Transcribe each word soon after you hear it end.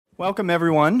Welcome,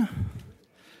 everyone.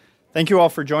 Thank you all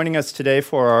for joining us today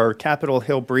for our Capitol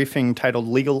Hill briefing titled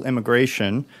Legal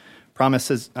Immigration,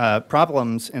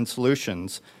 Problems and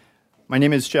Solutions. My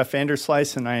name is Jeff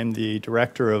Vanderslice, and I am the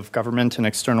Director of Government and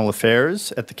External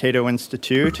Affairs at the Cato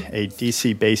Institute, a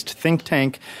DC-based think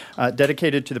tank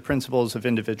dedicated to the principles of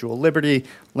individual liberty,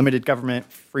 limited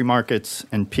government, free markets,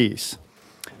 and peace.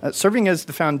 Serving as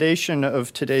the foundation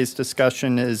of today's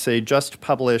discussion is a just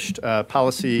published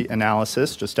policy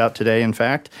analysis, just out today, in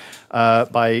fact,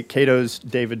 by Cato's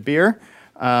David Bier,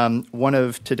 one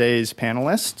of today's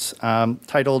panelists,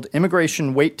 titled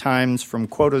Immigration Wait Times from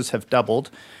Quotas Have Doubled.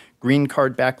 Green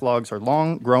card backlogs are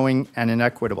long, growing, and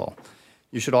inequitable.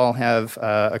 You should all have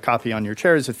a copy on your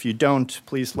chairs. If you don't,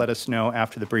 please let us know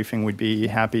after the briefing. We'd be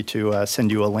happy to send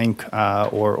you a link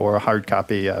or a hard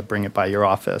copy, bring it by your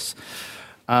office.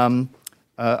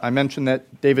 I mentioned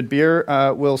that David Bier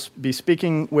will be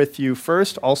speaking with you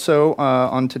first. Also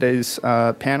on today's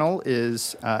panel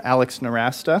is Alex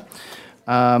Nowrasteh.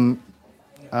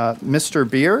 Mr.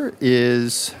 Bier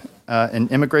is an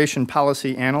immigration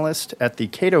policy analyst at the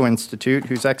Cato Institute,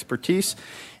 whose expertise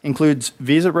includes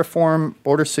visa reform,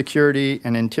 border security,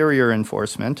 and interior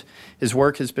enforcement. His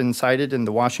work has been cited in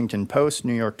the Washington Post,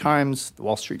 New York Times, the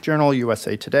Wall Street Journal,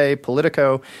 USA Today,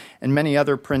 Politico, and many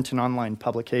other print and online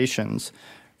publications.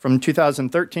 From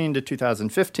 2013 to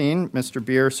 2015, Mr.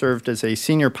 Bier served as a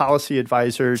senior policy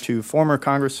advisor to former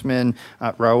Congressman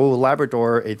Raul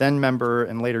Labrador, a then member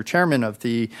and later chairman of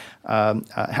the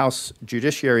House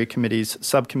Judiciary Committee's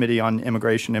Subcommittee on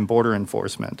Immigration and Border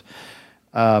Enforcement.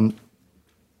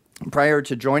 Prior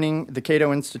to joining the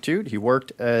Cato Institute, he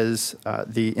worked as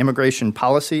the immigration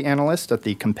policy analyst at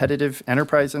the Competitive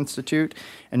Enterprise Institute,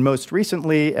 and most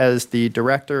recently as the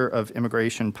director of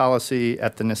immigration policy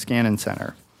at the Niskanen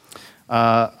Center.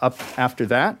 Up after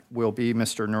that will be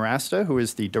Mr. Nowrasteh, who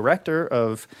is the Director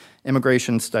of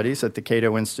Immigration Studies at the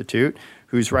Cato Institute,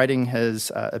 whose writing has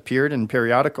appeared in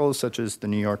periodicals such as the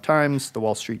New York Times, the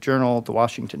Wall Street Journal, the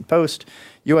Washington Post,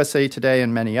 USA Today,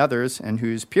 and many others, and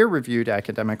whose peer-reviewed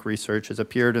academic research has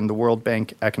appeared in the World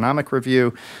Bank Economic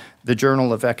Review, the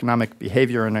Journal of Economic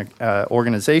Behavior and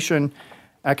Organization,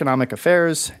 Economic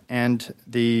Affairs, and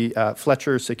the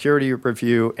Fletcher Security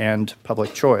Review and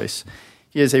Public Choice.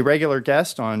 He is a regular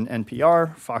guest on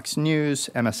NPR, Fox News,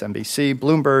 MSNBC,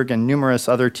 Bloomberg, and numerous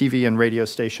other TV and radio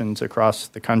stations across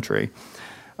the country.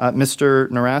 Mr.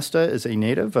 Nowrasteh is a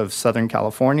native of Southern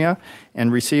California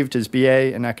and received his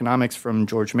BA in economics from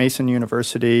George Mason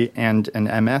University and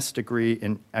an MS degree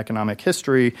in economic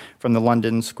history from the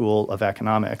London School of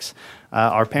Economics.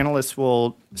 Our panelists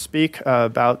will speak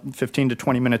about 15 to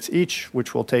 20 minutes each,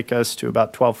 which will take us to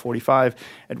about 12:45,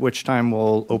 at which time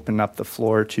we'll open up the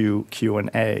floor to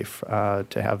Q&A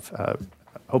to have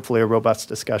hopefully a robust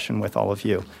discussion with all of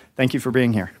you. Thank you for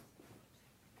being here.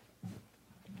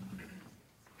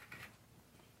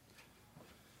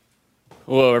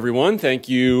 Hello, everyone. Thank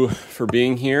you for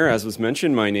being here. As was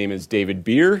mentioned, my name is David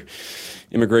Bier,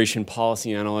 immigration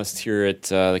policy analyst here at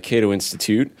the Cato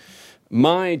Institute.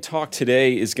 My talk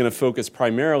today is going to focus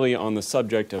primarily on the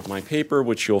subject of my paper,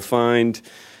 which you'll find,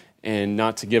 and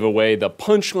not to give away the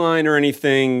punchline or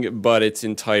anything, but it's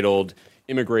entitled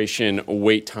Immigration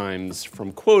Wait Times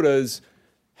from Quotas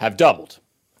Have Doubled.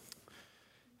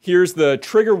 Here's the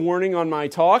trigger warning on my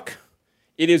talk.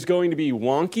 It is going to be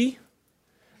wonky.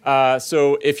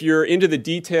 So if you're into the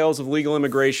details of legal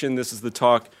immigration, this is the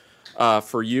talk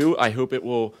for you. I hope it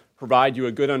will provide you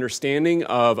a good understanding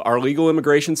of our legal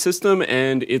immigration system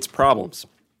and its problems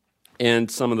and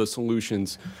some of the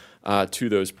solutions to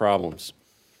those problems.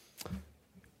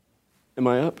 Am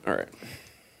I up? All right.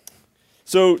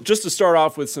 So just to start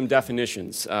off with some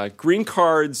definitions. Green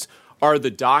cards are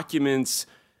the documents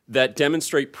that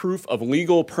demonstrate proof of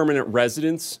legal permanent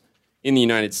residence in the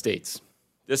United States.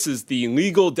 This is the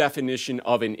legal definition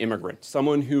of an immigrant,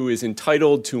 someone who is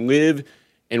entitled to live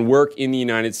and work in the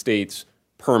United States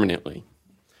permanently.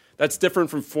 That's different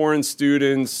from foreign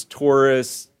students,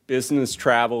 tourists, business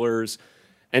travelers,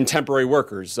 and temporary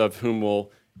workers, of whom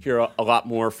we'll hear a lot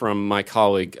more from my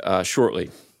colleague shortly.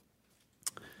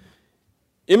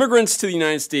 Immigrants to the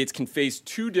United States can face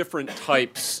two different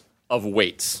types of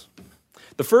waits.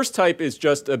 The first type is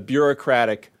just a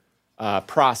bureaucratic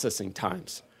processing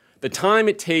times. The time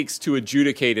it takes to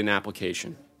adjudicate an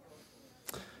application.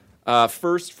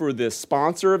 First, for the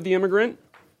sponsor of the immigrant,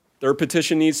 their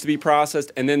petition needs to be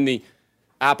processed, and then the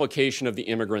application of the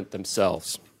immigrant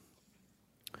themselves.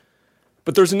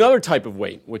 But there's another type of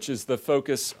wait, which is the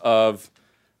focus of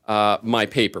my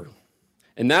paper.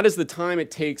 And that is the time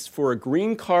it takes for a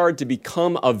green card to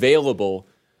become available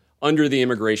under the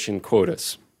immigration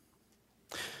quotas.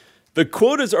 The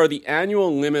quotas are the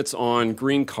annual limits on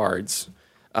green cards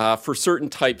for certain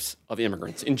types of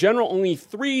immigrants. In general, only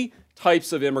 3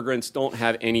 types of immigrants don't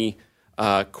have any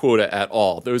quota at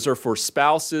all. Those are for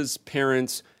spouses,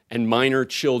 parents, and minor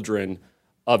children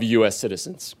of U.S.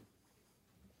 citizens.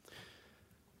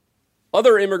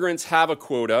 Other immigrants have a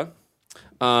quota.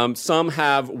 Some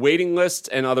have waiting lists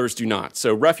and others do not.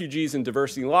 So refugees and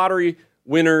diversity lottery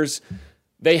winners,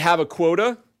 they have a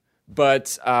quota,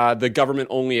 but the government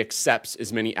only accepts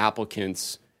as many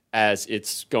applicants as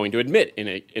it's going to admit in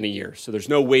a year. So there's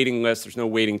no waiting list, there's no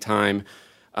waiting time,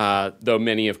 though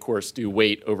many, of course, do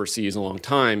wait overseas a long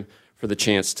time for the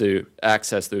chance to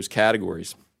access those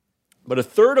categories. But a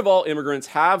third of all immigrants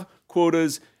have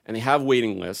quotas and they have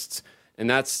waiting lists, and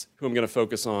that's who I'm going to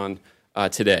focus on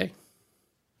today.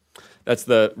 That's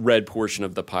the red portion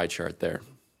of the pie chart there.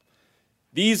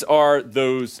 These are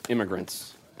those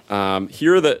immigrants.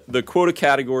 Here are the quota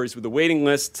categories with the waiting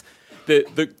lists.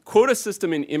 The quota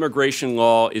system in immigration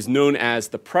law is known as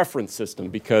the preference system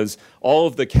because all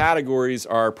of the categories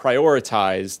are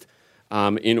prioritized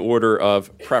in order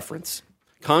of preference.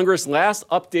 Congress last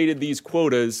updated these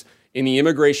quotas in the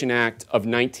Immigration Act of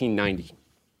 1990.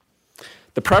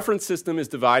 The preference system is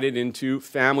divided into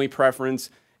family preference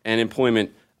and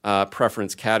employment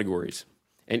preference categories.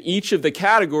 And each of the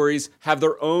categories have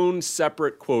their own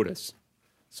separate quotas.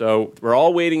 So we're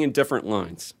all waiting in different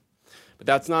lines. But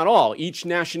that's not all. Each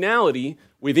nationality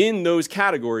within those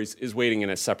categories is waiting in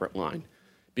a separate line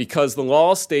because the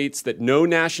law states that no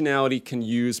nationality can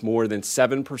use more than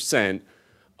 7%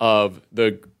 of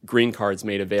the green cards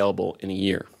made available in a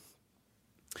year.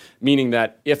 Meaning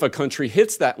that if a country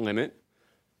hits that limit,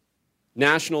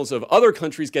 nationals of other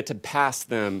countries get to pass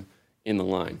them in the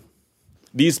line.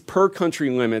 These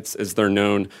per-country limits, as they're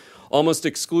known, almost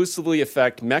exclusively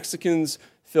affect Mexicans,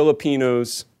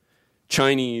 Filipinos,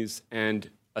 Chinese, and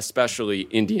especially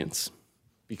Indians,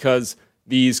 because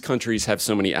these countries have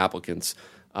so many applicants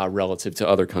relative to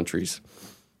other countries.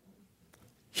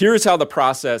 Here's how the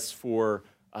process for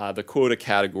the quota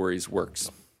categories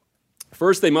works.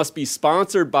 First, they must be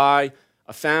sponsored by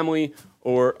a family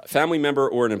member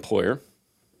or an employer.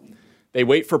 They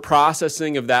wait for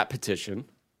processing of that petition.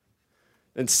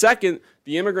 And second,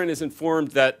 the immigrant is informed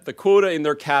that the quota in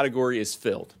their category is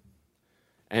filled.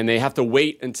 And they have to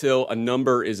wait until a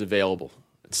number is available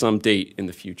at some date in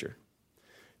the future.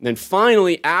 And then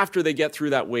finally, after they get through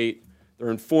that wait, they're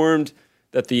informed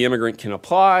that the immigrant can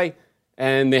apply,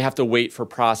 and they have to wait for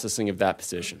processing of that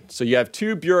petition. So you have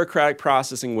 2 bureaucratic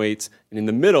processing waits, and in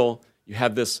the middle, you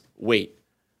have this wait.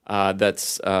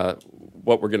 That's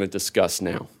what we're going to discuss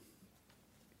now.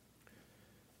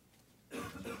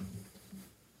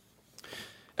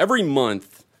 Every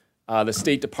month, the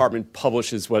State Department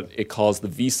publishes what it calls the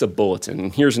Visa Bulletin.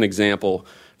 And here's an example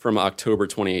from October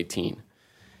 2018.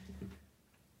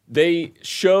 They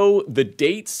show the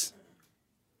dates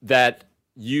that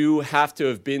you have to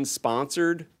have been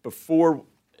sponsored before.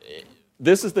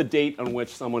 This is the date on which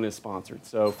someone is sponsored.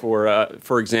 So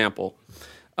for example,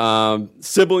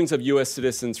 siblings of U.S.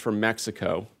 citizens from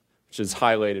Mexico, which is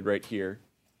highlighted right here,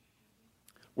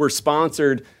 were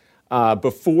sponsored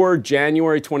before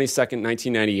January 22nd,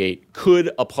 1998, could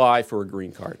apply for a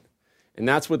green card. And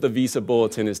that's what the Visa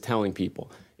Bulletin is telling people.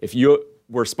 If you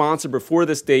were sponsored before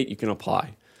this date, you can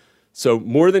apply. So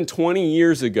more than 20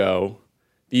 years ago,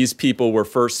 these people were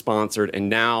first sponsored, and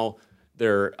now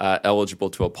they're eligible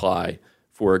to apply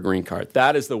for a green card.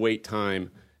 That is the wait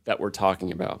time that we're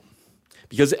talking about.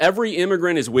 Because every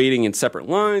immigrant is waiting in separate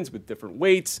lines with different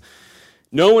waits,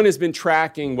 no one has been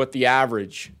tracking what the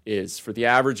average is for the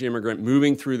average immigrant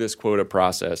moving through this quota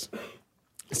process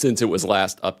since it was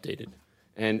last updated.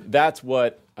 And that's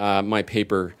what my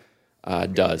paper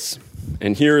does.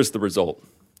 And here is the result.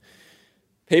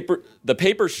 The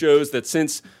paper shows that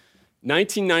since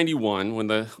 1991, when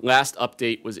the last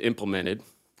update was implemented,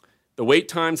 the wait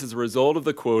times as a result of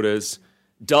the quotas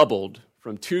doubled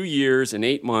from 2 years and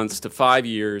 8 months to 5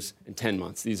 years and 10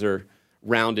 months. These are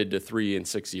rounded to 3 and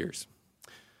 6 years.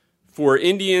 For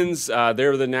Indians,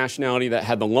 they're the nationality that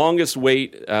had the longest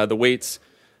wait. The waits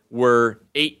were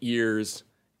 8 years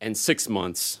and 6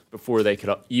 months before they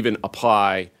could even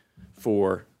apply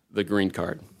for the green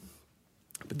card.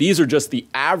 But these are just the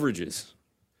averages.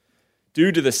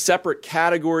 Due to the separate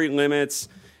category limits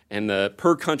and the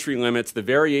per-country limits, the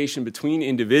variation between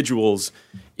individuals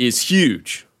is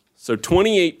huge. So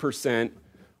 28%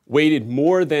 waited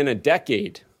more than a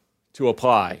decade to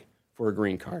apply for a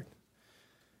green card.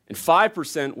 And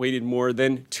 5% waited more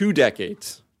than 2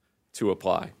 decades to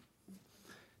apply.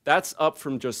 That's up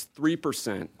from just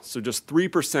 3%. So just 3%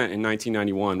 in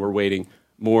 1991 were waiting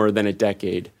more than a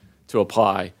decade to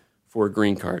apply for a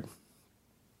green card.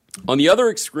 On the other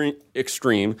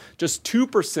extreme, just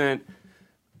 2%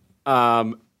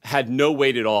 had no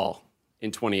weight at all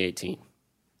in 2018.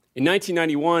 In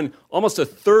 1991, almost a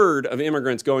third of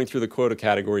immigrants going through the quota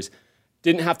categories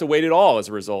didn't have to wait at all as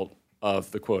a result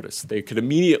of the quotas. They could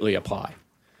immediately apply.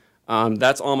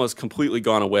 That's almost completely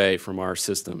gone away from our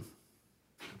system.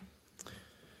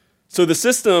 So the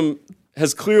system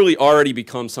has clearly already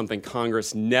become something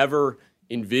Congress never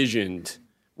envisioned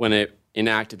when it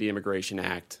enacted the Immigration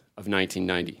Act of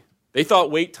 1990. They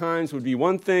thought wait times would be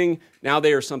one thing. Now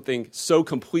they are something so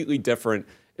completely different,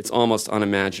 it's almost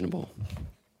unimaginable.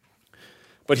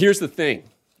 But here's the thing.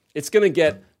 It's going to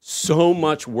get so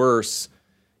much worse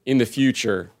in the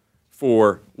future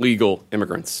for legal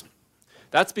immigrants.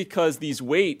 That's because these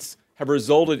waits have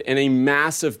resulted in a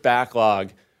massive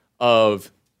backlog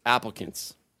of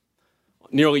applicants.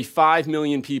 Nearly 5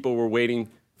 million people were waiting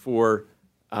for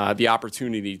the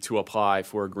opportunity to apply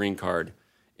for a green card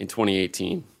in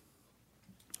 2018.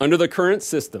 Under the current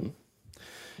system,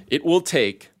 it will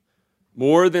take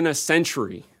more than a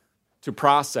century to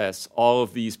process all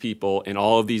of these people in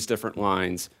all of these different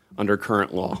lines under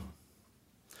current law.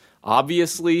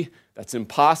 Obviously, that's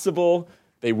impossible.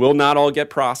 They will not all get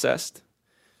processed.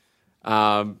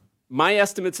 My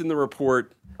estimates in the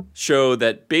report show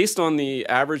that based on the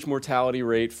average mortality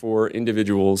rate for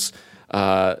individuals,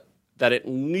 that at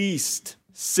least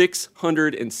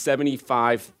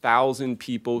 675,000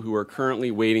 people who are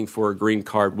currently waiting for a green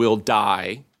card will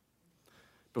die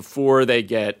before they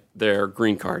get their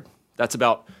green card. That's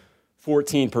about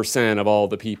 14% of all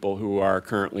the people who are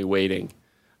currently waiting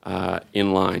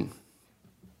in line.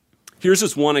 Here's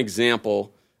just one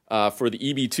example for the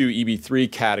EB2,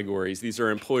 EB3 categories. These are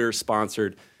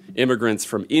employer-sponsored immigrants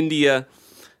from India.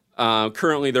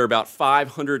 Currently, there are about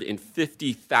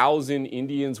 550,000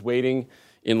 Indians waiting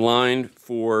in line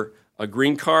for a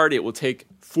green card. It will take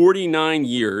 49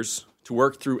 years to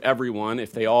work through everyone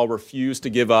if they all refuse to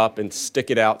give up and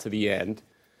stick it out to the end.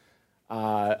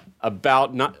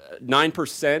 About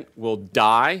 9% will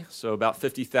die, so about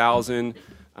 50,000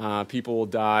 people will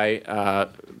die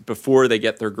before they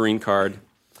get their green card.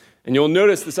 And you'll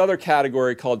notice this other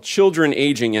category called children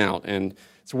aging out, and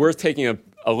it's worth taking a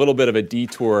little bit of a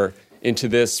detour into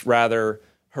this rather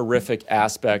horrific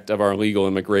aspect of our legal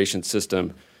immigration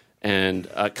system and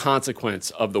a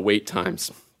consequence of the wait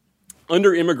times.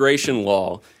 Under immigration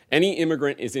law, any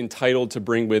immigrant is entitled to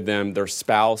bring with them their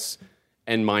spouse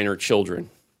and minor children.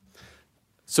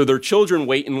 So their children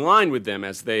wait in line with them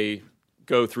as they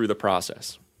go through the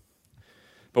process.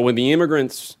 But when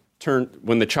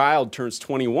the child turns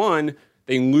 21,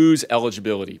 they lose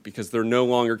eligibility because they're no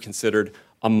longer considered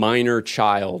a minor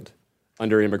child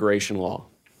under immigration law.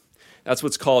 That's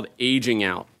what's called aging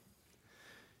out.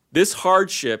 This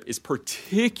hardship is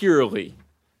particularly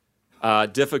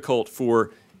difficult for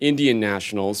Indian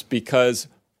nationals because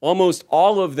almost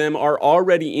all of them are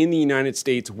already in the United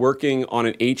States working on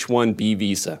an H-1B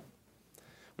visa,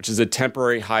 which is a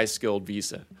temporary high-skilled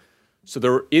visa. So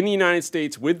they're in the United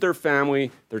States with their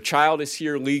family, their child is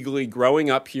here legally,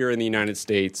 growing up here in the United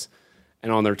States,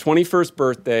 and on their 21st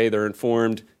birthday, they're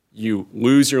informed you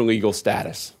lose your legal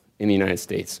status in the United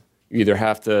States. You either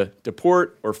have to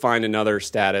deport or find another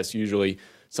status, usually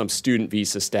some student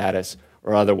visa status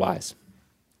or otherwise.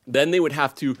 Then they would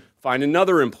have to find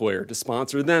another employer to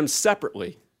sponsor them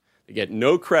separately. They get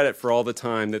no credit for all the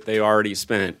time that they already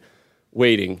spent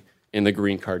waiting in the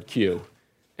green card queue.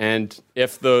 And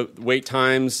if the wait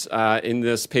times in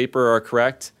this paper are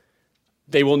correct,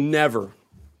 they will never,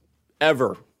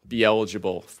 ever be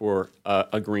eligible for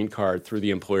a green card through the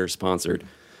employer-sponsored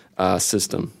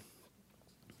system.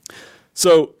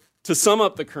 So to sum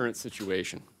up the current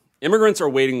situation, immigrants are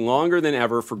waiting longer than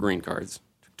ever for green cards,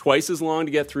 twice as long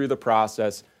to get through the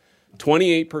process.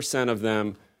 28% of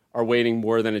them are waiting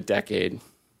more than a decade.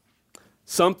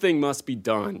 Something must be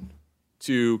done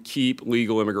to keep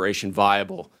legal immigration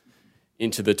viable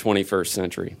into the 21st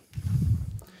century.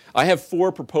 I have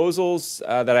 4 proposals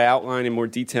that I outline in more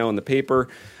detail in the paper.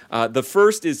 The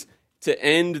first is to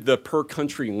end the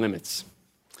per-country limits.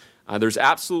 There's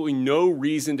absolutely no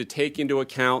reason to take into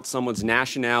account someone's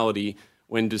nationality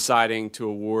when deciding to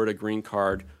award a green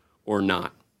card or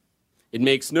not. It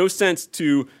makes no sense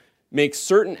to make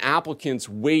certain applicants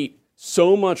wait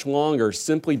so much longer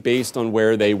simply based on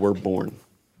where they were born.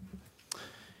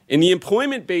 In the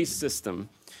employment-based system,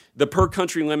 the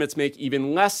per-country limits make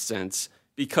even less sense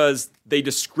because they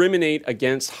discriminate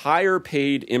against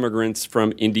higher-paid immigrants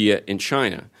from India and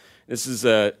China. This is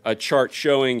a chart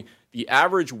showing the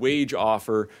average wage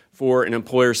offer for an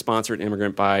employer-sponsored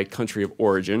immigrant by country of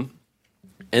origin.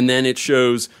 And then it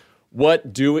shows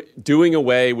what doing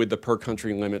away with the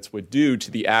per-country limits would do to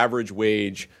the average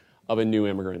wage of a new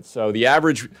immigrant. So the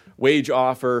average wage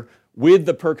offer with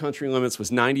the per-country limits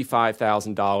was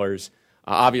 $95,000,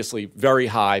 obviously very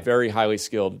high, very highly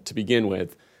skilled to begin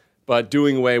with, but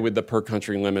doing away with the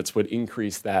per-country limits would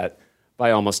increase that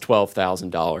by almost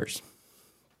 $12,000.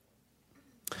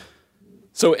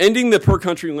 So ending the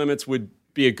per-country limits would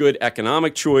be a good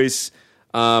economic choice,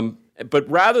 but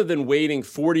rather than waiting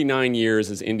 49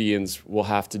 years, as Indians will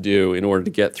have to do in order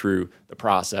to get through the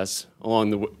process,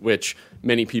 along which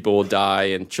many people will die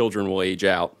and children will age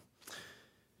out,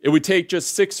 it would take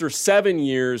just 6 or 7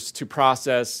 years to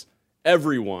process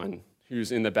everyone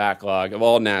who's in the backlog of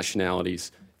all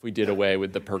nationalities if we did away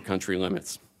with the per-country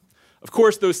limits. Of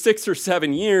course, those 6 or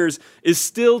 7 years is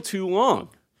still too long.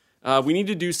 We need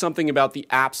to do something about the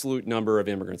absolute number of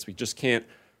immigrants. We just can't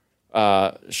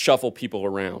shuffle people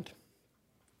around.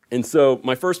 And so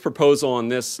my first proposal on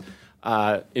this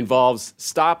involves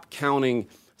stop counting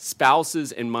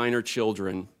spouses and minor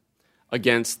children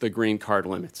against the green card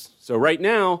limits. So right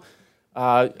now,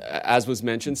 as was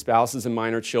mentioned, spouses and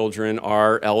minor children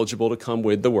are eligible to come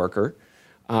with the worker,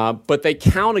 but they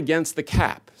count against the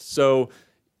cap. So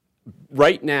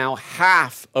right now,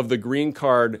 half of the green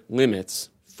card limits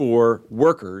for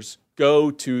workers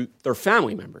go to their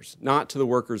family members, not to the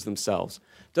workers themselves.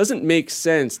 It doesn't make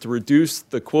sense to reduce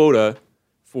the quota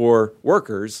for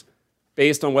workers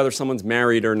based on whether someone's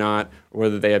married or not, or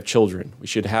whether they have children. We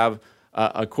should have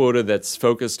a quota that's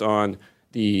focused on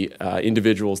the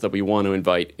individuals that we want to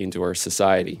invite into our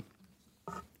society.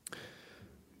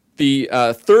 The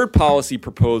third policy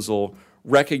proposal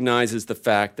recognizes the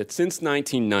fact that since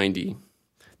 1990,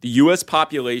 the U.S.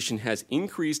 population has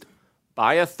increased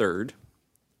by a third,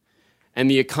 and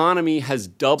the economy has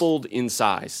doubled in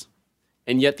size.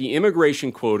 And yet the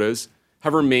immigration quotas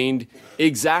have remained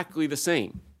exactly the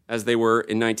same as they were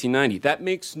in 1990. That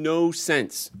makes no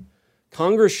sense.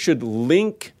 Congress should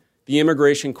link the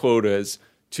immigration quotas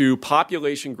to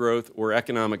population growth or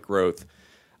economic growth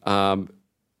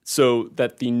so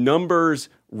that the numbers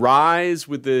rise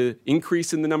with the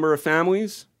increase in the number of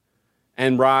families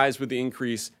and rise with the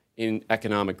increase in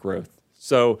economic growth.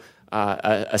 So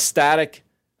a static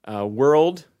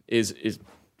world is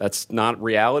that's not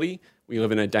reality. We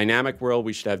live in a dynamic world.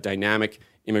 We should have dynamic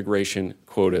immigration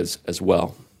quotas as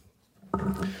well.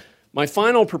 My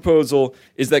final proposal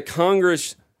is that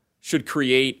Congress should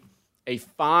create a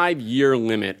 5-year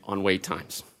limit on wait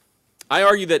times. I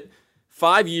argue that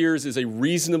 5 years is a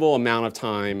reasonable amount of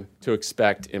time to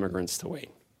expect immigrants to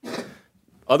wait.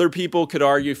 Other people could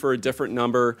argue for a different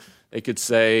number. They could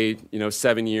say,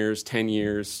 7 years, 10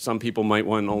 years. Some people might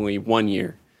want only 1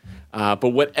 year. But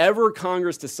whatever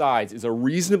Congress decides is a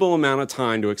reasonable amount of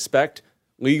time to expect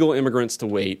legal immigrants to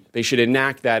wait. They should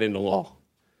enact that into law.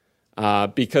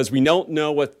 Because we don't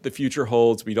know what the future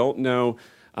holds. We don't know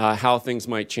how things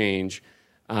might change.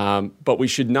 But we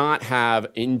should not have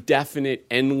indefinite,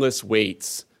 endless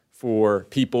waits for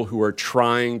people who are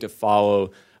trying to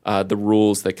follow the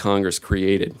rules that Congress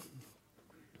created.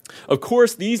 Of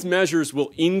course, these measures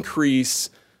will increase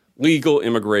legal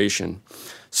immigration.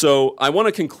 So I want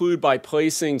to conclude by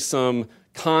placing some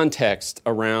context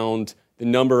around the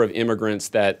number of immigrants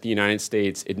that the United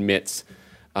States admits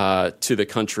to the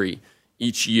country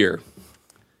each year.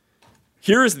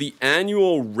 Here is the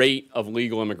annual rate of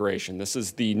legal immigration. This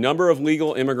is the number of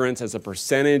legal immigrants as a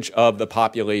percentage of the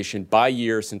population by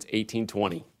year since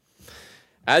 1820.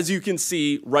 As you can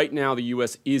see, right now the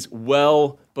U.S. is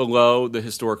well below the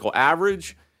historical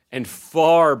average and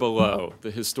far below the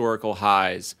historical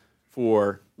highs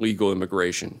for legal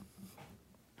immigration.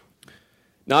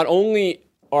 Not only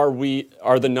are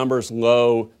the numbers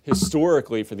low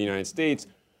historically for the United States,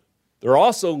 they're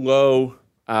also low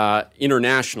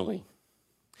internationally.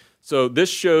 So this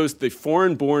shows the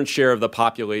foreign-born share of the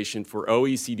population for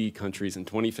OECD countries in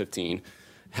 2015. It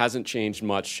hasn't changed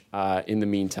much in the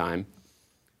meantime.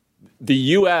 The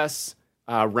U.S.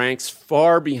 Ranks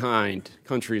far behind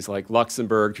countries like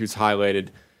Luxembourg, who's highlighted,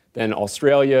 then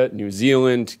Australia, New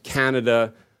Zealand,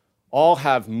 Canada, all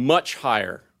have much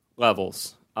higher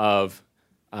levels of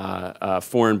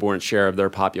foreign-born share of their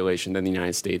population than the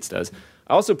United States does.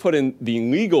 I also put in the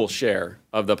legal share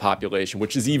of the population,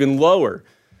 which is even lower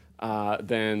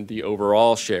than the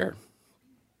overall share.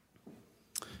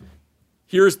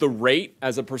 Here's the rate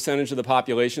as a percentage of the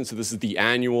population. So this is the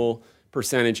annual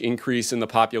percentage increase in the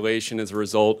population as a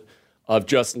result of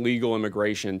just legal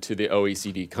immigration to the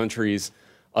OECD countries.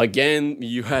 Again, the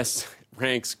U.S.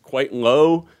 ranks quite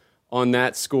low on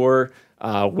that score,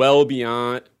 well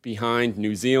behind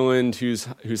New Zealand, who's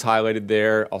highlighted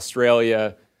there,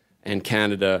 Australia, and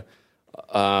Canada.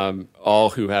 all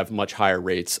who have much higher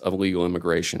rates of illegal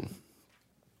immigration.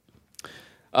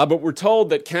 But we're told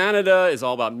that Canada is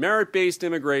all about merit-based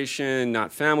immigration,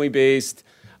 not family-based.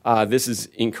 This is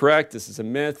incorrect. This is a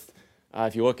myth.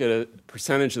 If you look at a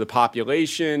percentage of the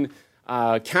population,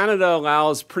 Canada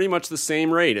allows pretty much the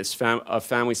same rate of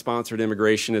family-sponsored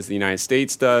immigration as the United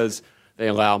States does. They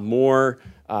allow more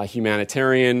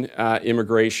humanitarian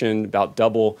immigration, about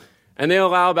double, and they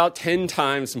allow about 10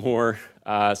 times more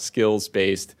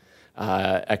skills-based,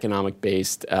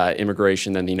 economic-based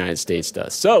immigration than the United States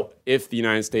does. So if the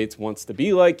United States wants to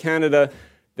be like Canada,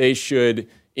 they should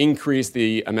increase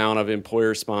the amount of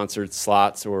employer-sponsored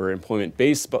slots or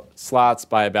employment-based slots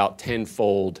by about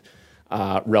tenfold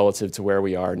relative to where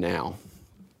we are now.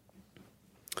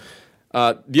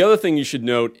 The other thing you should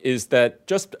note is that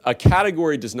just a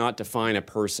category does not define a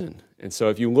person. And so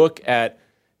if you look at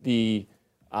the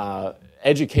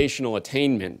educational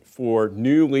attainment for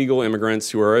new legal immigrants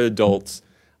who are adults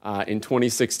in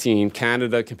 2016,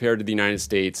 Canada compared to the United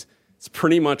States, it's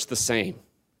pretty much the same.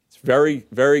 It's very,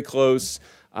 very close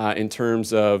in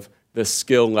terms of the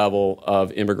skill level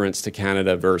of immigrants to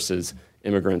Canada versus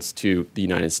immigrants to the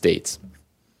United States.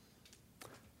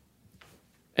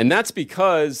 And that's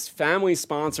because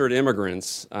family-sponsored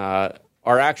immigrants are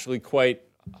actually quite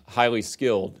highly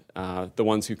skilled, the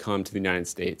ones who come to the United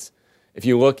States. If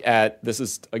you look at, this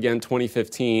is again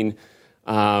 2015,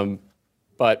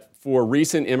 but for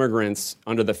recent immigrants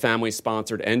under the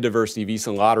family-sponsored and diversity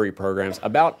visa lottery programs,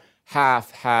 about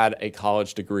half had a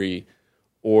college degree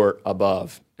or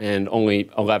above, and only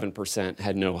 11%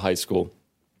 had no high school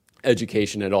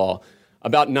education at all.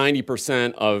 About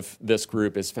 90% of this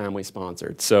group is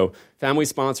family-sponsored. So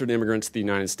family-sponsored immigrants to the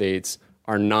United States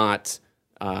are not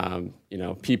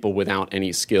people without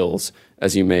any skills,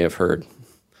 as you may have heard.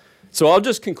 So I'll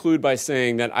just conclude by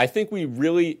saying that I think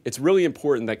it's really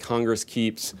important that Congress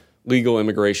keeps legal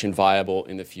immigration viable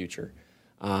in the future.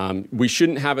 We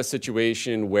shouldn't have a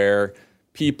situation where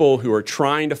people who are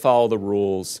trying to follow the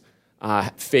rules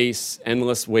face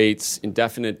endless waits,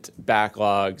 indefinite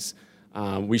backlogs.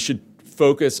 We should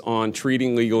focus on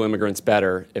treating legal immigrants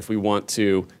better if we want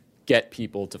to get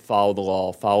people to follow the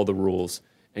law, follow the rules,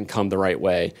 and come the right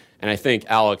way. And I think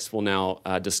Alex will now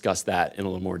discuss that in a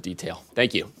little more detail.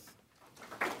 Thank you.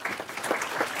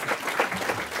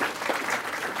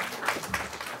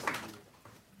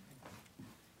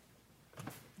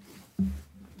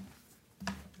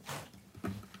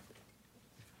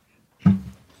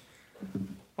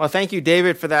 Well, thank you,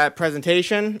 David, for that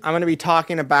presentation. I'm going to be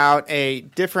talking about a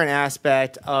different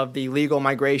aspect of the legal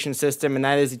migration system, and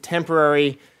that is the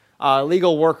temporary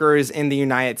legal workers in the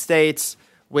United States,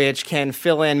 which can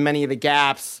fill in many of the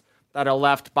gaps that are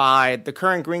left by the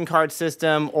current green card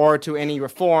system or to any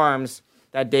reforms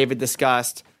that David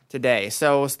discussed today.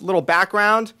 So a little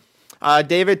background.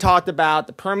 David talked about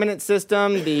the permanent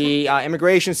system, the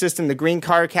immigration system, the green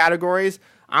card categories.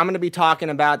 I'm going to be talking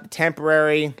about the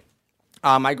temporary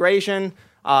migration.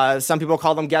 Some people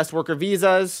call them guest worker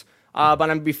visas, but I'm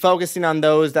going to be focusing on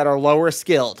those that are lower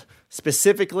skilled,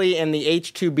 specifically in the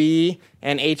H-2B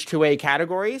and H-2A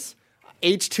categories.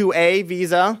 H-2A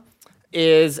visa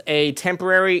is a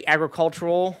temporary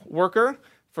agricultural worker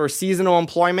for seasonal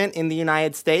employment in the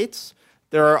United States.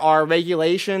 There are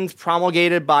regulations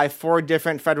promulgated by 4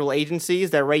 different federal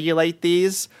agencies that regulate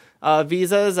these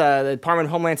visas, the Department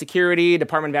of Homeland Security,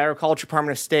 Department of Agriculture,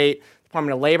 Department of State,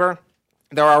 Department of Labor.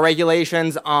 There are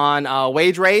regulations on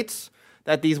wage rates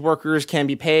that these workers can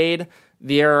be paid.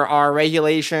 There are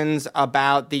regulations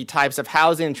about the types of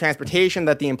housing and transportation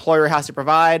that the employer has to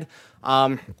provide.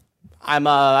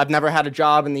 I've never had a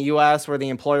job in the U.S. where the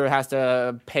employer has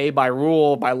to pay by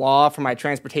rule, by law, for my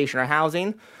transportation or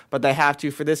housing, but they have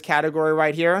to for this category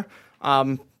right here.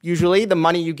 Usually the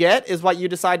money you get is what you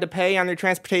decide to pay on your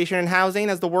transportation and housing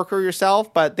as the worker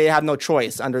yourself, but they have no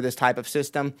choice under this type of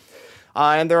system.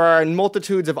 And there are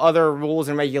multitudes of other rules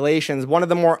and regulations. One of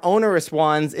the more onerous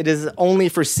ones, it is only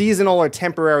for seasonal or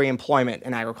temporary employment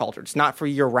in agriculture. It's not for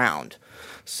year-round.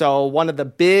 So one of the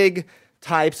big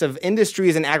types of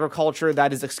industries in agriculture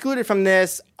that is excluded from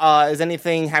this is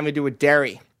anything having to do with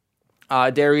dairy.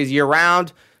 Dairy is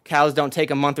year-round. Cows don't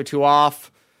take a month or 2 off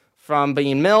from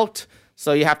being milked,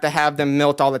 so you have to have them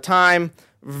milked all the time.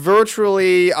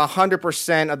 Virtually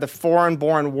 100% of the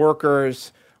foreign-born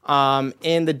workers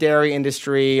in the dairy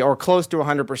industry, or close to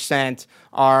 100%,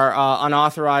 are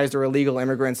unauthorized or illegal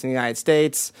immigrants in the United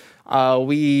States.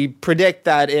 We predict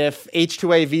that if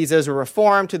H-2A visas were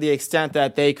reformed to the extent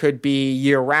that they could be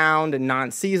year-round and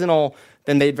non-seasonal,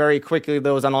 then very quickly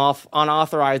those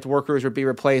unauthorized workers would be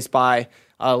replaced by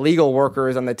legal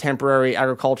workers on the temporary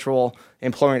agricultural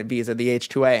employment visa, the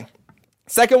H-2A.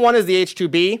 Second one is the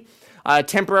H-2B,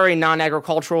 temporary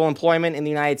non-agricultural employment in the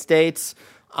United States.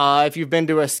 If you've been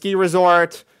to a ski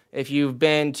resort, if you've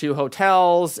been to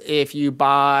hotels, if you've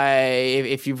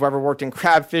ever worked in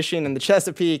crab fishing in the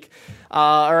Chesapeake,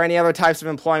 or any other types of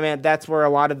employment, that's where a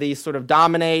lot of these sort of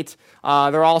dominate.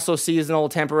 They're also seasonal,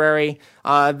 temporary.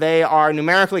 They are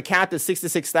numerically capped at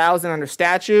 66,000 under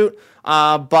statute,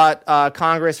 but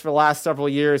Congress for the last several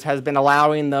years has been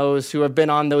allowing those who have been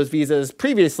on those visas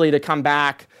previously to come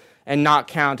back and not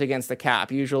count against the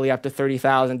cap, usually up to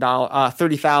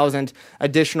 30,000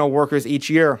 additional workers each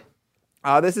year.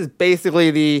 This is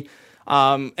basically the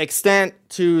extent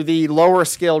to the lower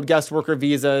skilled guest worker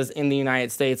visas in the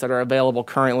United States that are available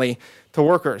currently to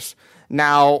workers.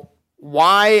 Now,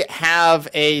 why have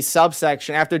a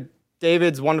subsection, after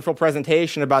David's wonderful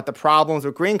presentation about the problems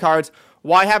with green cards,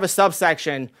 why have a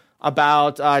subsection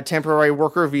about temporary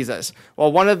worker visas?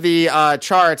 Well, one of the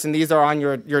charts, and these are on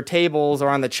your tables or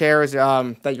on the chairs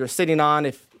that you're sitting on,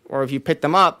 if you pick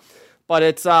them up, but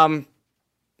it's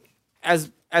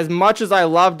as much as I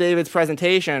love David's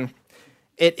presentation,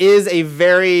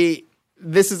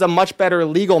 this is a much better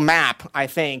legal map, I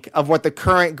think, of what the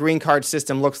current green card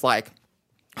system looks like.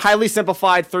 Highly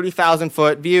simplified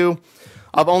 30,000-foot view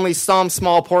of only some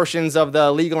small portions of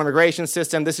the legal immigration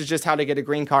system. This is just how to get a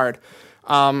green card.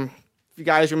 If you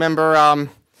guys remember,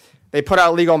 they put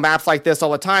out legal maps like this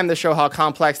all the time to show how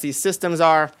complex these systems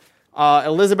are.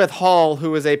 Elizabeth Hull,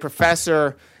 who is a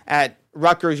professor at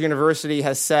Rutgers University,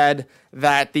 has said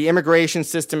that the immigration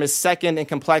system is second in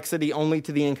complexity only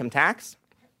to the income tax.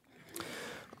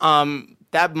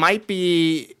 That might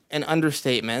be an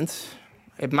understatement.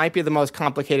 It might be the most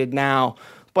complicated now.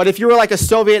 But if you were like a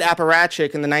Soviet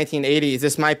apparatchik in the 1980s,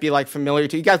 this might be like familiar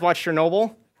to you. You guys watch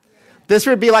Chernobyl? This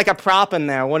would be like a prop in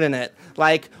there, wouldn't it?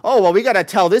 Like, oh, well, we got to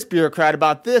tell this bureaucrat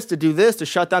about this, to do this, to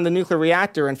shut down the nuclear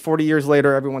reactor, and 40 years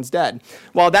later, everyone's dead.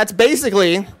 Well, that's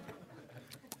basically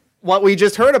what we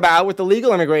just heard about with the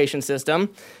legal immigration system,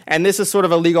 and this is sort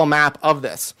of a legal map of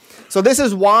this. So this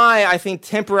is why I think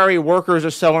temporary workers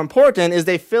are so important, is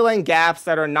they fill in gaps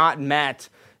that are not met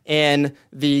in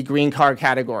the green card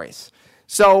categories.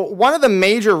 So one of the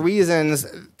major reasons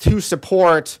to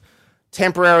support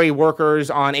temporary workers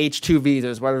on H-2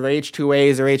 visas, whether they're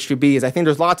H-2As or H-2Bs, I think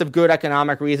there's lots of good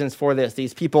economic reasons for this.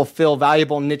 These people fill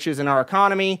valuable niches in our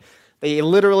economy. They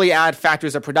literally add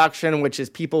factors of production, which is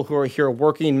people who are here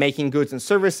working, making goods and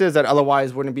services that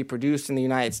otherwise wouldn't be produced in the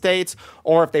United States,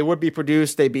 or if they would be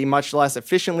produced, they'd be much less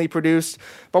efficiently produced.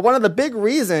 But one of the big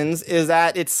reasons is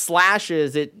that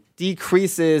it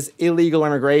decreases illegal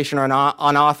immigration or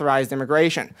unauthorized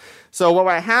immigration. So what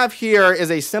I have here is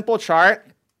a simple chart.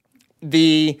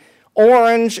 The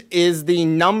orange is the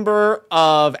number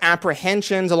of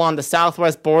apprehensions along the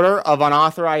southwest border of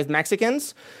unauthorized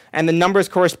Mexicans, and the numbers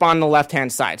correspond on the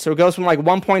left-hand side. So it goes from like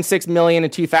 1.6 million in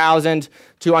 2000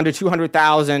 to under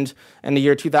 200,000 in the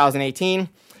year 2018.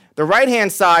 The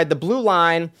right-hand side, the blue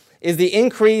line, is the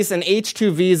increase in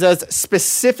H-2 visas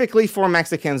specifically for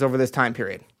Mexicans over this time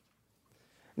period.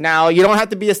 Now, you don't have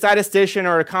to be a statistician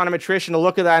or econometrician to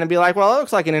look at that and be like, well, it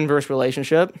looks like an inverse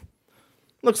relationship.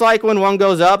 Looks like when one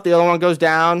goes up, the other one goes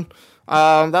down.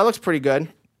 That looks pretty good.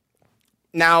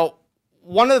 Now,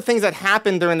 one of the things that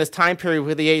happened during this time period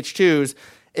with the H-2s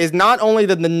is not only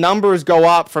did the numbers go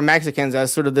up for Mexicans,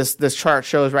 as sort of this chart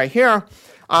shows right here,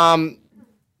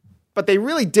 but they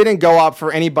really didn't go up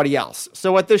for anybody else.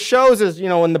 So what this shows is,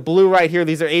 in the blue right here,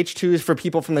 these are H-2s for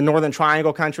people from the Northern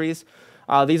Triangle countries.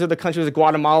 These are the countries of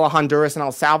Guatemala, Honduras, and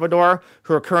El Salvador,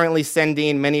 who are currently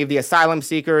sending many of the asylum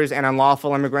seekers and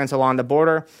unlawful immigrants along the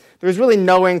border. There's really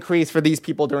no increase for these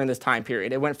people during this time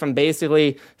period. It went from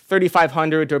basically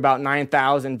 3,500 to about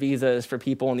 9,000 visas for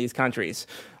people in these countries.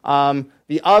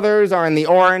 The others are in the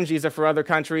orange. These are for other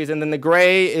countries. And then the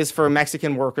gray is for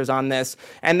Mexican workers on this.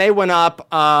 And they went up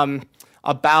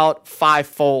about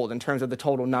fivefold in terms of the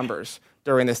total numbers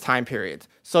during this time period.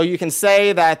 So you can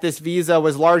say that this visa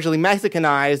was largely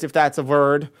Mexicanized, if that's a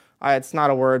word. It's not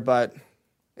a word, but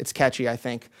it's catchy, I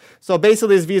think. So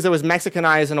basically this visa was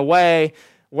Mexicanized in a way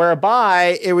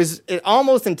whereby it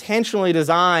almost intentionally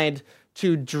designed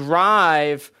to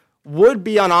drive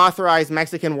would-be unauthorized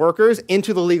Mexican workers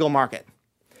into the legal market.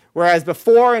 Whereas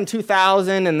before in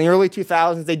 2000 and the early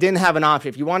 2000s, they didn't have an option.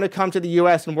 If you wanted to come to the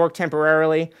U.S. and work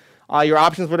temporarily, your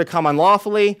options were to come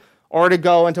unlawfully or to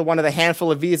go into one of the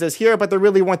handful of visas here, but there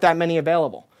really weren't that many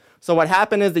available. So what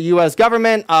happened is the U.S.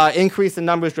 government increased the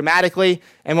numbers dramatically,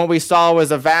 and what we saw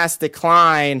was a vast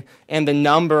decline in the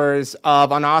numbers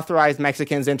of unauthorized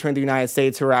Mexicans entering the United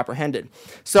States who were apprehended.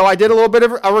 So I did a little bit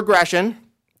of a regression.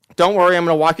 Don't worry, I'm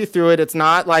going to walk you through it. It's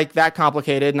not like that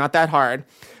complicated, not that hard.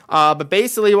 But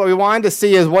basically what we wanted to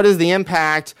see is what is the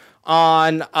impact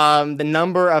on the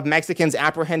number of Mexicans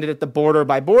apprehended at the border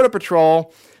by Border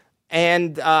Patrol,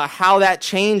 and how that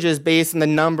changes based on the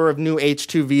number of new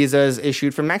H-2 visas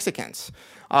issued for Mexicans.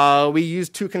 We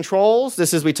used two controls.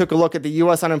 We took a look at the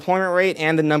U.S. unemployment rate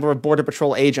and the number of Border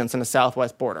Patrol agents on the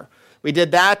southwest border. We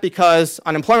did that because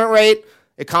unemployment rate,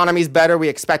 economy's better, we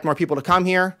expect more people to come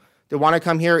here. They want to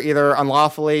come here either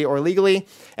unlawfully or legally.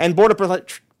 And Border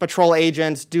Patrol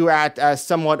agents do act as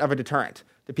somewhat of a deterrent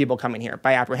to people coming here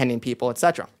by apprehending people,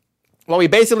 etc. What we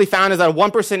basically found is that a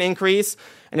 1% increase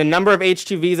in the number of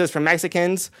H-2 visas for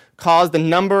Mexicans caused the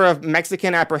number of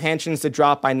Mexican apprehensions to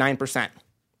drop by 9%.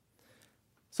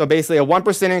 So basically a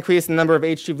 1% increase in the number of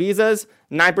H-2 visas,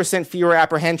 9% fewer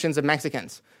apprehensions of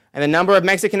Mexicans. And the number of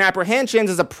Mexican apprehensions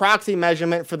is a proxy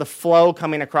measurement for the flow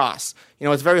coming across.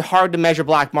 It's very hard to measure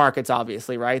black markets,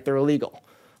 obviously, right? They're illegal.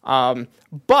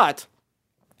 But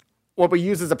what we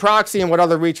use as a proxy and what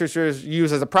other researchers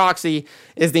use as a proxy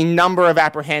is the number of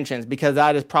apprehensions, because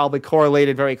that is probably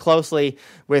correlated very closely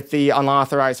with the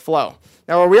unauthorized flow.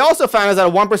 Now, what we also found is that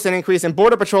a 1% increase in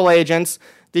Border Patrol agents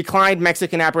declined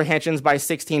Mexican apprehensions by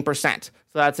 16%. So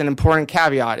that's an important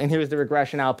caveat. And here's the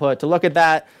regression output to look at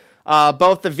that.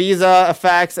 Both the visa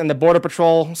effects and the Border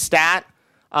Patrol stat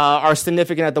are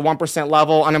significant at the 1%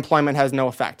 level. Unemployment has no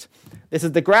effect. This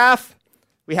is the graph.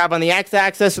 We have on the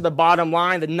x-axis, or the bottom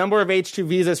line, the number of H-2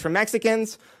 visas for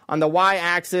Mexicans. On the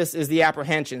y-axis is the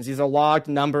apprehensions. These are logged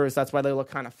numbers. That's why they look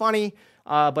kind of funny,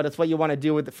 but it's what you want to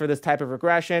do for this type of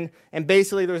regression. And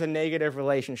basically, there's a negative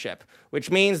relationship, which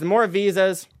means the more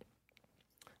visas,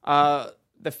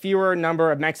 the fewer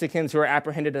number of Mexicans who are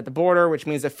apprehended at the border, which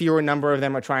means the fewer number of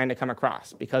them are trying to come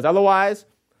across. Because otherwise,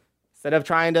 instead of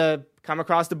trying to come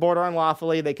across the border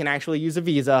unlawfully, they can actually use a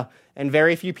visa, and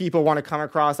very few people want to come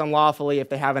across unlawfully if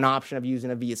they have an option of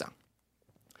using a visa.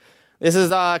 This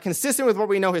is consistent with what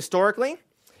we know historically.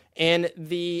 In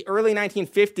the early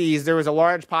 1950s, there was a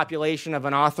large population of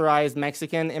unauthorized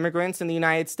Mexican immigrants in the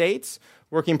United States,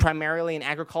 working primarily in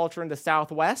agriculture in the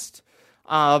Southwest.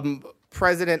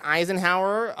 President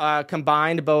Eisenhower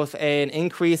combined both an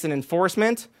increase in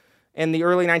enforcement in the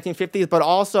early 1950s, but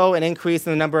also an increase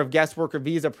in the number of guest worker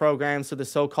visa programs, so the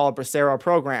so-called Bracero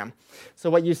program. So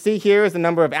what you see here is the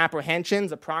number of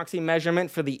apprehensions, a proxy measurement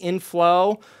for the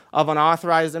inflow of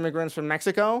unauthorized immigrants from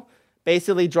Mexico,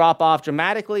 basically drop off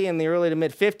dramatically in the early to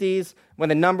mid-50s when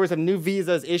the numbers of new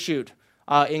visas issued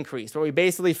increased. What we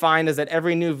basically find is that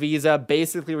every new visa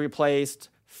basically replaced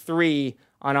 3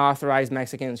 unauthorized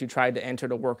Mexicans who tried to enter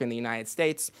to work in the United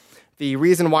States. The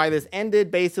reason why this ended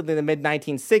basically in the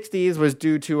mid-1960s was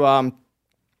due to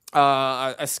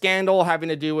a scandal having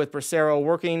to do with Bracero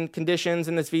working conditions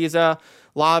in this visa,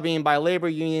 lobbying by labor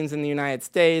unions in the United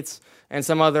States, and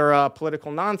some other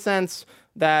political nonsense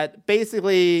that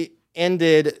basically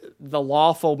ended the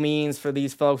lawful means for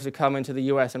these folks to come into the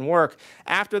U.S. and work.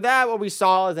 After that, what we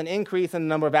saw is an increase in the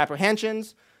number of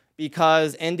apprehensions,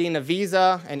 because ending a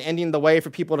visa and ending the way for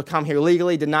people to come here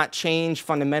legally did not change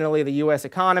fundamentally the U.S.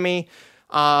 economy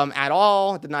at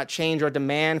all. It did not change our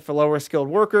demand for lower skilled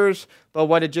workers, but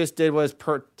what it just did was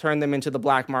turn them into the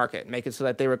black market, make it so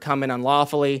that they would come in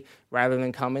unlawfully rather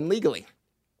than come in legally.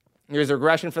 Here's a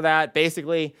regression for that.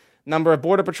 Basically, number of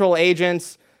Border Patrol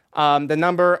agents, the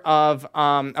number of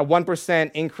a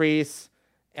 1% increase,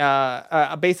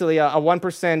 basically a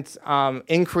 1%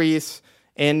 increase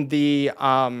in the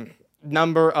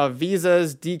number of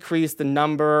visas decreased the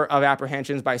number of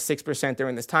apprehensions by 6%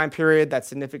 during this time period. That's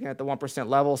significant at the 1%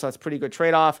 level, so that's a pretty good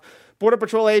trade-off. Border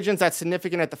Patrol agents, that's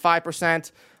significant at the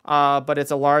 5%, but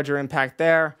it's a larger impact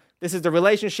there. This is the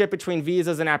relationship between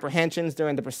visas and apprehensions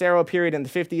during the Bracero period in the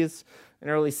 50s and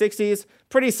early 60s.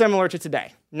 Pretty similar to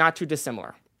today, not too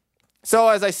dissimilar. So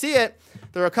as I see it,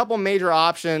 there are a couple major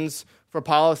options for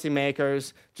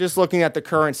policymakers just looking at the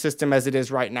current system as it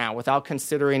is right now without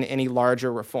considering any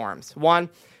larger reforms. 1,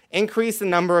 increase the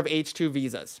number of H-2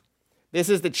 visas. This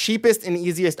is the cheapest and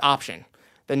easiest option,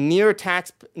 the near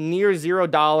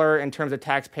 $0 in terms of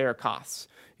taxpayer costs.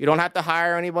 You don't have to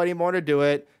hire anybody more to do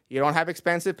it. You don't have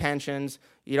expensive pensions.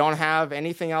 You don't have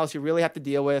anything else you really have to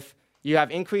deal with. You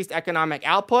have increased economic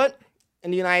output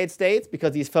in the United States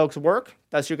because these folks work.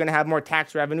 Thus, you're going to have more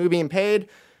tax revenue being paid.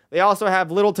 They also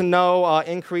have little to no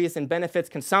increase in benefits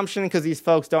consumption because these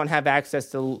folks don't have access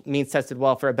to means-tested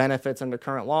welfare benefits under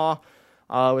current law,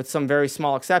 with some very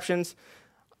small exceptions.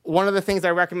 One of the things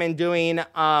I recommend doing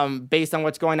based on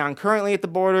what's going on currently at the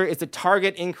border is to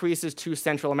target increases to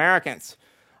Central Americans.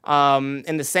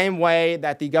 In the same way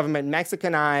that the government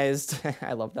Mexicanized,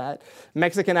 I love that,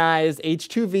 Mexicanized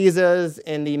H-2 visas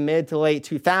in the mid to late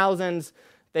 2000s,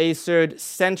 they should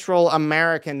Central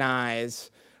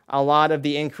Americanize a lot of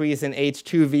the increase in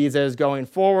H-2 visas going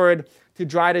forward to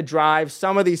try to drive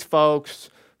some of these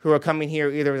folks who are coming here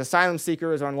either as asylum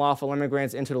seekers or unlawful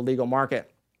immigrants into the legal market.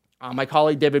 My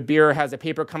colleague David Beer has a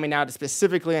paper coming out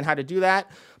specifically on how to do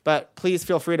that, but please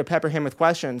feel free to pepper him with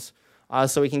questions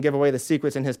so he can give away the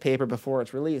secrets in his paper before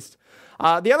it's released.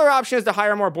 The other option is to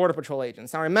hire more Border Patrol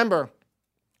agents. Now remember,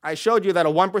 I showed you that a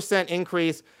 1%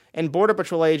 increase in Border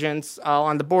Patrol agents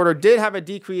on the border did have a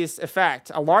decrease effect,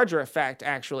 a larger effect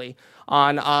actually,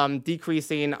 on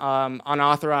decreasing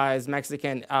unauthorized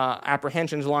Mexican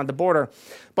apprehensions along the border.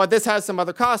 But this has some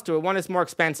other cost to it. One, it's more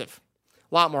expensive.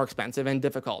 A lot more expensive and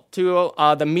difficult. Two,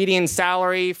 the median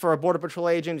salary for a Border Patrol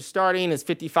agent starting is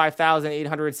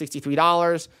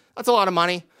 $55,863. That's a lot of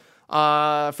money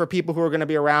for people who are going to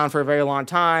be around for a very long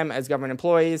time as government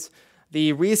employees.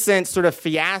 The recent sort of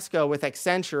fiasco with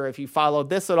Accenture, if you followed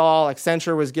this at all,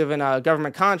 Accenture was given a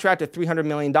government contract of $300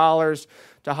 million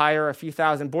to hire a few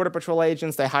thousand Border Patrol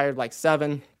agents. They hired like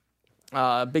 7.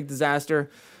 Big disaster.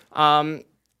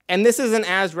 And this isn't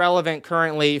as relevant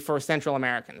currently for Central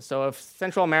Americans. So if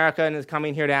Central American is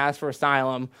coming here to ask for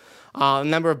asylum, the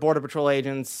number of Border Patrol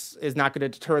agents is not going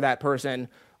to deter that person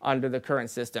under the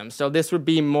current system. So this would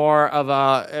be more of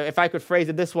a, if I could phrase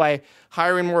it this way,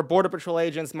 hiring more Border Patrol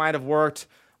agents might have worked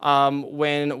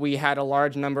when we had a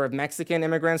large number of Mexican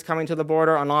immigrants coming to the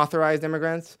border, unauthorized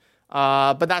immigrants.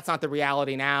 But that's not the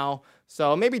reality now.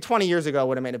 So maybe 20 years ago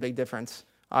would have made a big difference,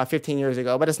 15 years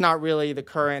ago. But it's not really the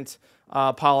current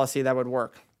policy that would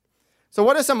work. So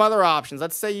what are some other options?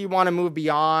 Let's say you want to move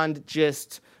beyond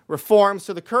just reform.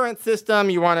 So the current system,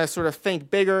 you want to sort of think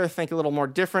bigger, think a little more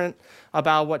different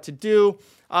about what to do.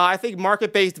 I think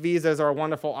market-based visas are a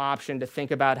wonderful option to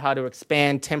think about how to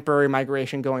expand temporary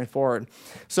migration going forward.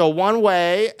 So one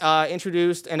way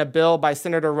introduced in a bill by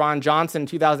Senator Ron Johnson in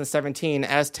 2017,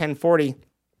 S-1040,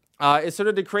 is sort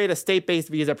of to create a state-based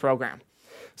visa program.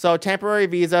 So temporary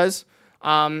visas,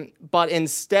 but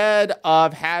instead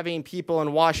of having people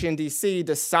in Washington, D.C.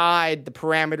 decide the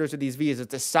parameters of these visas,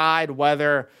 decide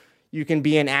whether you can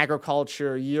be in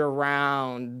agriculture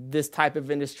year-round, this type of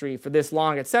industry for this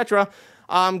long, etc.,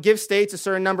 give states a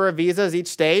certain number of visas, each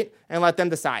state, and let them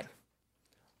decide.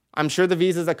 I'm sure the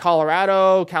visas that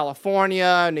Colorado,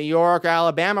 California, New York,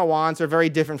 Alabama wants are very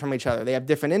different from each other. They have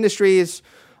different industries,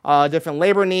 different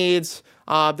labor needs.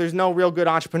 There's no real good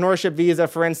entrepreneurship visa,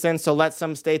 for instance, so let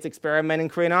some states experiment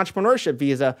and create an entrepreneurship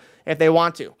visa if they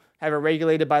want to, have it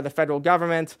regulated by the federal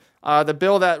government. The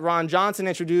bill that Ron Johnson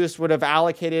introduced would have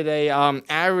allocated an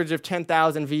average of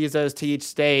 10,000 visas to each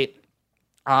state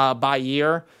by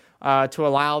year to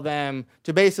allow them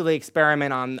to basically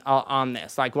experiment on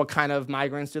this, like what kind of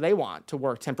migrants do they want to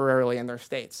work temporarily in their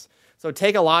states. So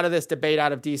take a lot of this debate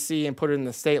out of D.C. and put it in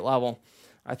the state level.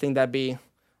 I think that'd be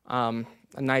a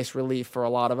nice relief for a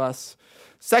lot of us.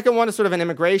 Second one is sort of an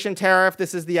immigration tariff.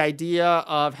 This is the idea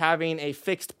of having a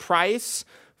fixed price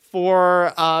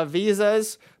for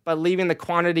visas, but leaving the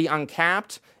quantity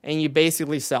uncapped, and you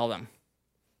basically sell them.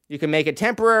 You can make it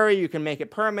temporary, you can make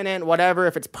it permanent, whatever.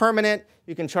 If it's permanent,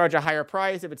 you can charge a higher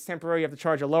price. If it's temporary, you have to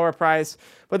charge a lower price.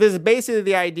 But this is basically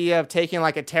the idea of taking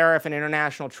like a tariff in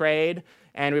international trade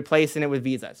and replacing it with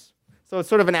visas. So it's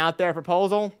sort of an out there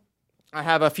proposal. I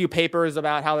have a few papers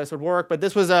about how this would work, but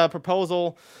this was a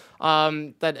proposal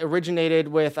that originated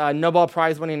with Nobel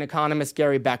Prize-winning economist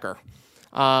Gary Becker.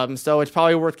 So it's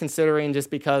probably worth considering just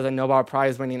because a Nobel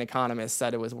Prize-winning economist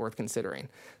said it was worth considering.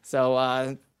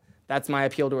 So that's my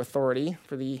appeal to authority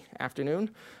for the afternoon.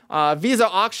 Visa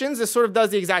auctions, this sort of does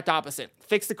the exact opposite.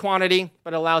 Fix the quantity,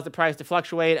 but allows the price to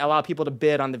fluctuate, allow people to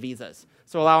bid on the visas.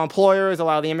 So allow employers,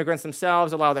 allow the immigrants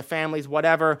themselves, allow their families,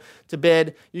 whatever, to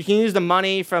bid. You can use the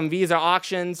money from visa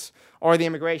auctions or the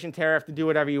immigration tariff to do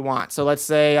whatever you want. So let's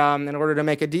say in order to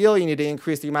make a deal, you need to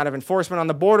increase the amount of enforcement on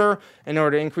the border. In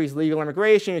order to increase legal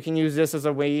immigration, you can use this as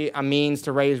a means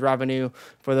to raise revenue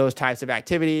for those types of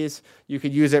activities. You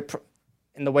could use it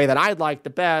in the way that I'd like the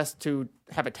best, to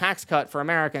have a tax cut for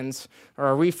Americans or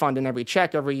a refund in every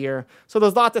check every year. So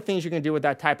there's lots of things you can do with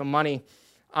that type of money.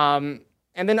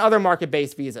 And then other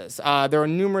market-based visas. There are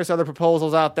numerous other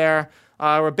proposals out there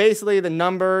where basically the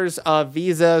numbers of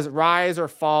visas rise or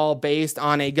fall based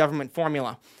on a government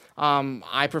formula.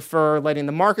 I prefer letting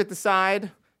the market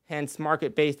decide, hence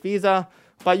market-based visa,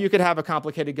 but you could have a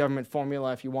complicated government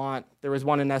formula if you want. There was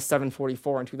one in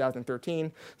S-744 in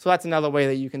 2013, so that's another way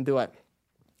that you can do it.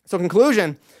 So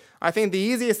conclusion, I think the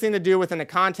easiest thing to do within the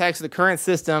context of the current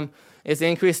system is to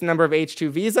increase the number of H-2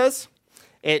 visas.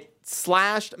 It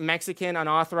slashed Mexican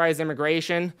unauthorized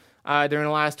immigration during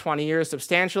the last 20 years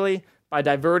substantially by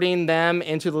diverting them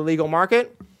into the legal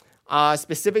market.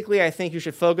 Specifically, I think you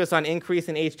should focus on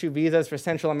increasing H-2 visas for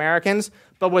Central Americans,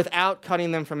 but without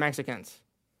cutting them from Mexicans.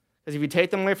 Because if you take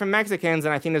them away from Mexicans,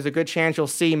 then I think there's a good chance you'll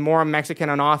see more Mexican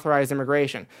unauthorized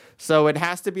immigration. So it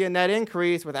has to be a net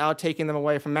increase without taking them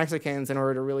away from Mexicans in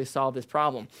order to really solve this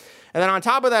problem. And then on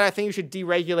top of that, I think you should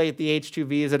deregulate the H-2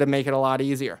 visa to make it a lot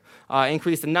easier.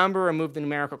 Increase the number, remove the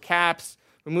numerical caps,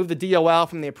 remove the DOL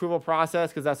from the approval process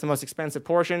because that's the most expensive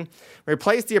portion.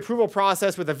 Replace the approval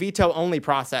process with a veto-only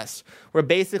process where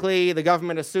basically the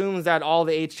government assumes that all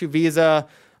the H-2 visa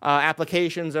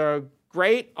applications are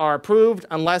approved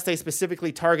unless they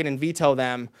specifically target and veto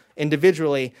them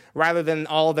individually rather than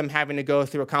all of them having to go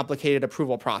through a complicated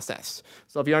approval process.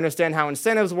 So if you understand how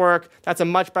incentives work, that's a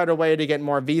much better way to get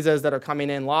more visas that are coming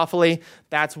in lawfully.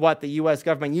 That's what the U.S.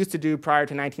 government used to do prior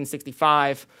to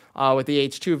 1965 with the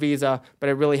H-2 visa, but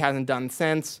it really hasn't done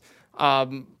since.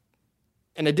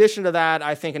 In addition to that,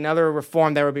 I think another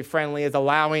reform that would be friendly is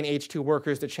allowing H-2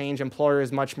 workers to change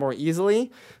employers much more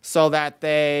easily so that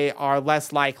they are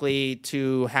less likely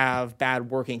to have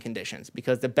bad working conditions.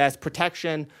 Because the best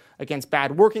protection against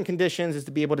bad working conditions is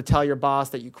to be able to tell your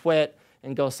boss that you quit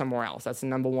and go somewhere else. That's the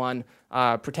number one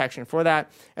protection for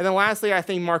that. And then lastly, I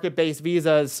think market-based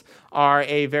visas are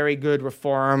a very good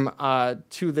reform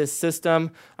to this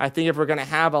system. I think if we're going to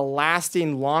have a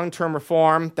lasting long-term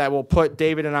reform that will put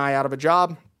David and I out of a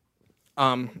job,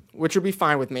 which would be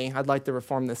fine with me. I'd like to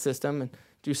reform this system and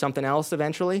do something else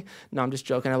eventually. No, I'm just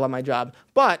joking. I love my job.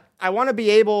 But I want to be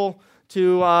able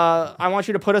to, I want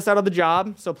you to put us out of the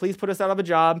job. So please put us out of a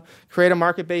job. Create a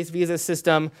market-based visa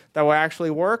system that will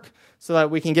actually work so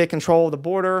that we can get control of the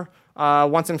border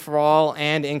once and for all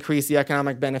and increase the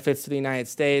economic benefits to the United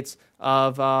States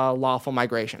of lawful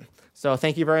migration. So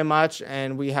thank you very much,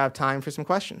 and we have time for some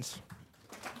questions.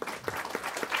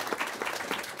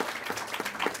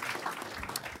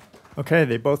 Okay,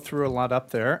 they both threw a lot up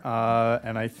there,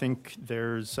 and I think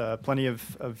there's plenty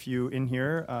of you in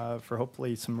here for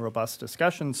hopefully some robust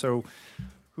discussion. So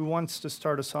who wants to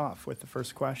start us off with the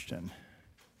first question?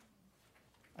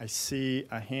 I see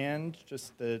a hand,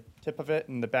 just the tip of it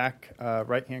in the back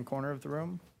right-hand corner of the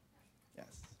room. Yes.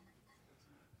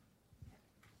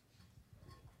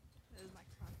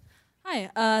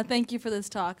 Hi, thank you for this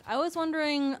talk. I was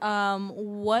wondering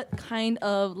what kind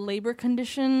of labor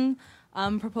condition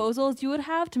proposals you would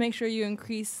have to make sure you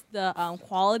increase the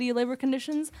quality of labor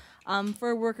conditions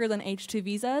for workers on H-2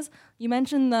 visas. You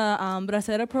mentioned the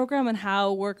Bracera program and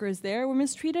how workers there were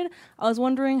mistreated. I was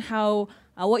wondering how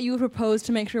what you would propose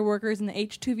to make sure workers in the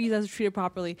H-2 visas are treated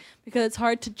properly, because it's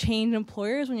hard to change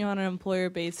employers when you're on an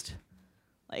employer-based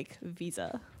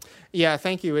visa. Yeah,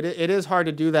 thank you. It is hard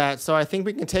to do that. So I think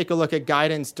we can take a look at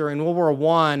guidance. During World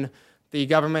War I, the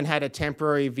government had a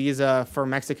temporary visa for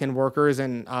Mexican workers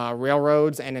in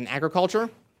railroads and in agriculture.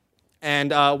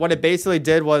 And what it basically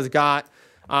did was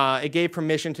it gave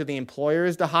permission to the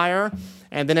employers to hire.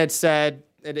 And then it said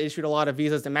it issued a lot of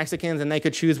visas to Mexicans, and they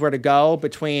could choose where to go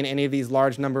between any of these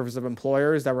large numbers of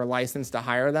employers that were licensed to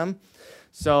hire them.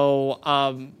 So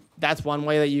that's one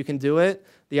way that you can do it.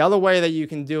 The other way that you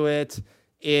can do it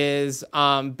is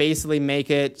basically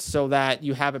make it so that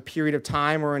you have a period of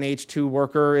time where an H-2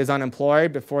 worker is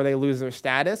unemployed before they lose their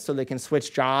status, so they can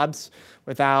switch jobs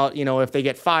without, if they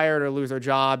get fired or lose their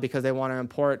job because they want to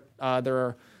import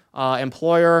their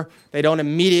employer, they don't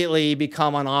immediately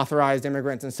become unauthorized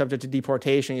immigrants and subject to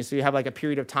deportation. So you have a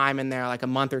period of time in there, a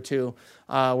month or two,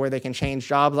 where they can change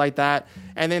jobs like that.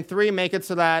 And then 3, make it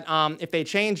so that if they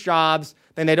change jobs,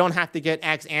 then they don't have to get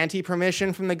ex ante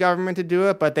permission from the government to do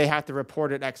it, but they have to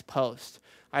report it ex post.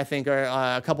 I think are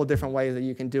a couple different ways that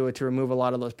you can do it to remove a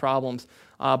lot of those problems.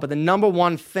 But the number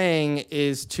one thing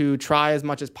is to try as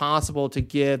much as possible to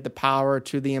give the power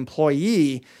to the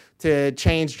employee to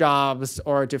change jobs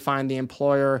or to find the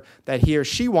employer that he or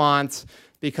she wants,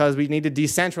 because we need to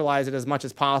decentralize it as much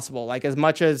as possible. As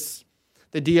much as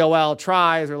the DOL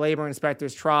tries or labor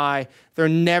inspectors try, they're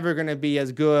never going to be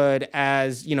as good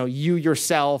as you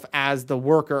yourself as the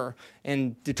worker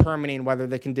in determining whether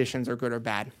the conditions are good or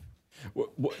bad.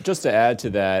 Just to add to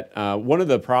that, one of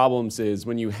the problems is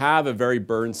when you have a very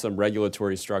burdensome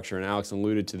regulatory structure, and Alex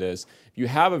alluded to this, if you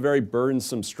have a very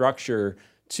burdensome structure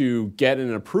to get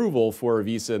an approval for a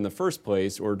visa in the first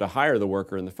place or to hire the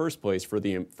worker in the first place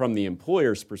from the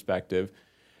employer's perspective,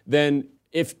 then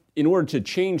if in order to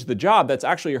change the job, that's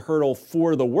actually a hurdle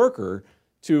for the worker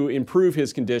to improve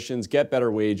his conditions, get better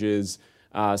wages,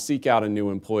 seek out a new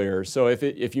employer. So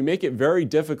if you make it very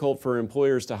difficult for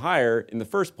employers to hire in the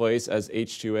first place, as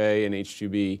H-2A and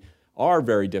H-2B are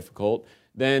very difficult,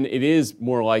 then it is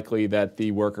more likely that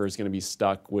the worker is going to be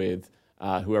stuck with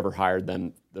whoever hired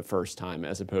them the first time,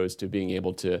 as opposed to being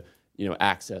able to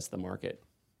access the market.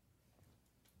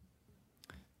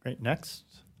 Great. Next.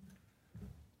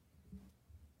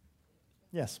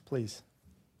 Yes, please.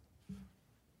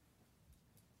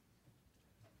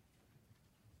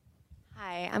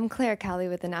 Hi, I'm Claire Kelly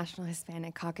with the National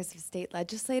Hispanic Caucus of State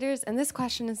Legislators, and this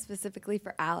question is specifically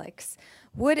for Alex.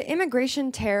 Would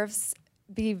immigration tariffs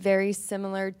be very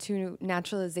similar to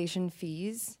naturalization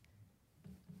fees?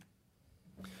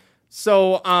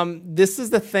 So this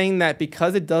is the thing that,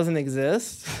 because it doesn't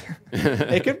exist,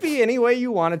 it could be any way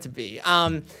you want it to be.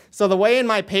 So the way in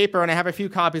my paper, and I have a few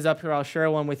copies up here, I'll share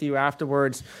one with you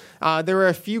afterwards, there are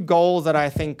a few goals that I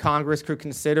think Congress could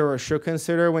consider or should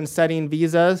consider when setting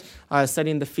visas,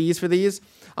 setting the fees for these.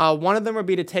 One of them would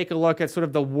be to take a look at sort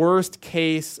of the worst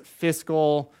case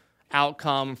fiscal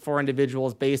outcome for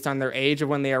individuals based on their age of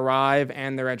when they arrive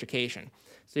and their education.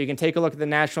 So you can take a look at the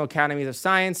National Academies of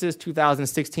Sciences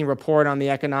 2016 report on the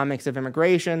economics of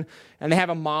immigration, and they have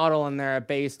a model in there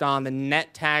based on the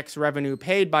net tax revenue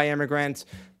paid by immigrants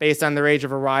based on their age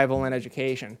of arrival and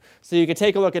education. So you could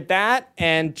take a look at that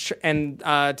and take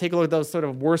a look at those sort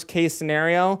of worst case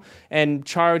scenario and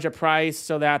charge a price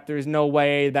so that there's no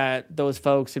way that those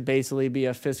folks would basically be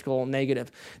a fiscal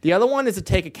negative. The other one is to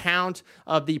take account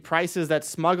of the prices that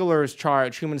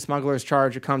human smugglers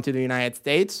charge to come to the United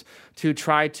States to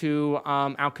try to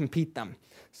outcompete them.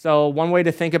 So one way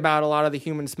to think about a lot of the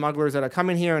human smugglers that are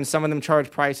coming here, and some of them charge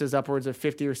prices upwards of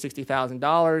 $50,000 or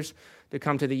 $60,000 to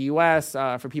come to the U.S.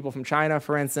 For people from China,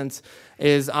 for instance,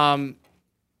 is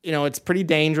it's pretty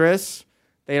dangerous.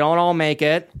 They don't all make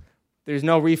it. There's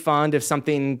no refund if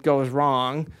something goes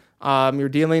wrong. You're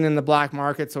dealing in the black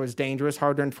market, so it's dangerous,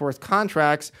 hard to enforce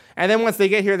contracts. And then once they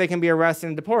get here, they can be arrested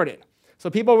and deported. So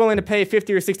people willing to pay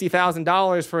 $50,000 or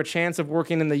 $60,000 for a chance of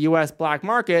working in the U.S. black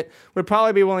market would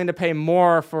probably be willing to pay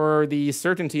more for the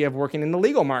certainty of working in the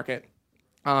legal market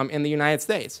in the United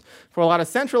States. For a lot of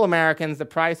Central Americans, the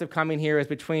price of coming here is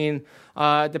between,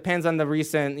 depends on the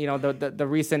recent, the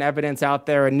recent evidence out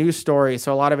there and news stories.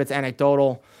 So a lot of it's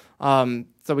anecdotal.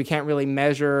 So we can't really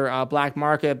measure black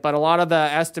market, but a lot of the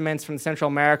estimates from Central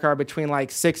America are between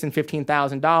like $6,000 and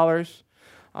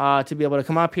 $15,000 to be able to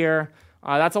come up here.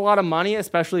 That's a lot of money,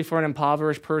 especially for an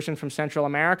impoverished person from Central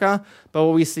America. But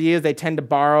what we see is they tend to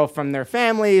borrow from their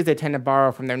families, they tend to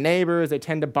borrow from their neighbors, they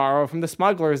tend to borrow from the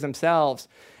smugglers themselves.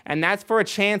 And that's for a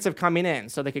chance of coming in.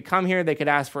 So they could come here, they could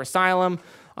ask for asylum,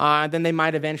 then they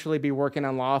might eventually be working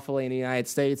unlawfully in the United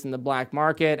States in the black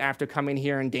market after coming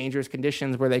here in dangerous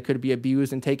conditions where they could be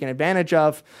abused and taken advantage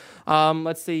of.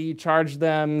 Let's say you charge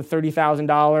them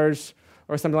 $30,000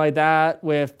 or something like that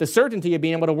with the certainty of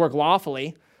being able to work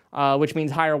lawfully, which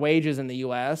means higher wages in the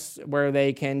U.S., where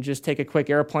they can just take a quick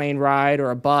airplane ride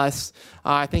or a bus.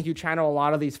 I think you channel a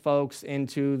lot of these folks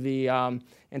into the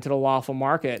lawful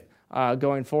market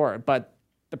going forward. But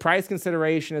the price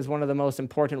consideration is one of the most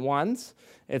important ones.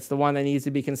 It's the one that needs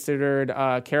to be considered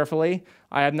carefully.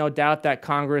 I have no doubt that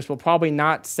Congress will probably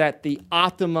not set the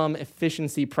optimum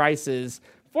efficiency prices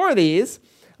for these,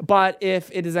 but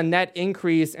if it is a net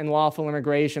increase in lawful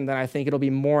immigration, then I think it'll be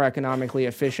more economically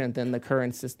efficient than the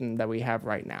current system that we have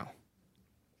right now.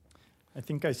 I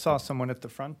think I saw someone at the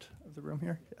front of the room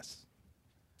here. Yes.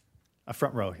 A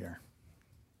front row here.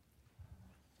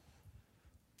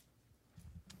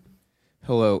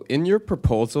 Hello. In your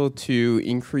proposal to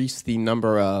increase the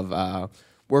number of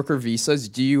worker visas,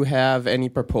 do you have any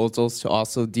proposals to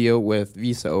also deal with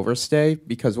visa overstay?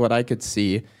 Because what I could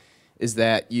see is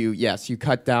that you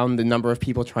cut down the number of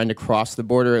people trying to cross the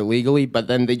border illegally, but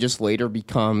then they just later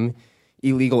become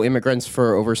illegal immigrants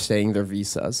for overstaying their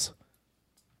visas.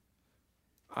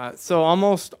 So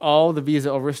almost all the visa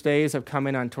overstays have come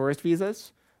in on tourist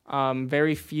visas.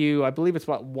 Very few, I believe it's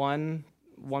what, 1%,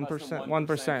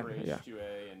 1%, yeah.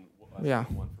 Yeah.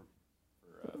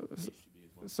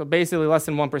 So basically less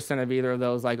than 1% of either of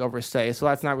those like overstay. So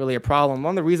that's not really a problem.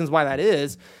 One of the reasons why that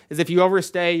is if you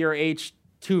overstay your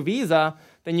H-2 visa,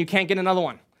 then you can't get another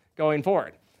one going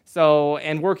forward. So,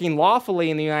 and working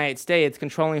lawfully in the United States,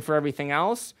 controlling for everything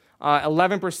else,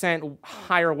 11%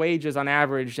 higher wages on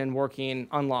average than working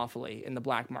unlawfully in the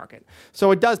black market.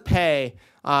 So it does pay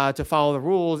to follow the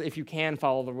rules if you can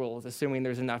follow the rules, assuming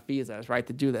there's enough visas, right,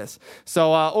 to do this.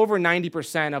 So over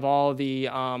 90% of all the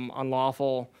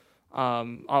unlawful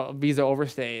visa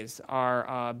overstays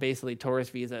are basically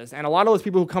tourist visas. And a lot of those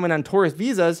people who come in on tourist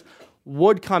visas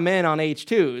would come in on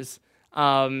H-2s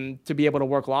to be able to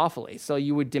work lawfully. So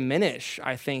you would diminish,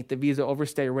 I think, the visa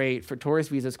overstay rate for tourist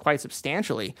visas quite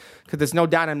substantially, because there's no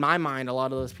doubt in my mind a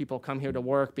lot of those people come here to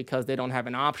work because they don't have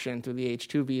an option through the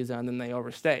H-2 visa and then they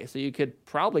overstay. So you could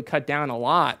probably cut down a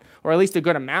lot, or at least a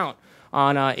good amount,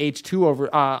 on H2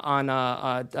 over on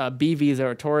a B visa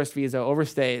or tourist visa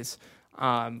overstays,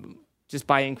 just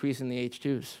by increasing the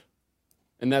H2s.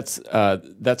 And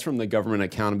that's from the Government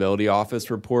Accountability Office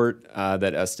report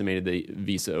that estimated the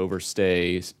visa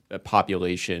overstay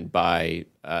population by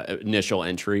initial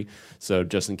entry. So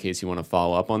just in case you want to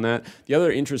follow up on that. The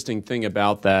other interesting thing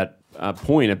about that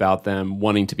point about them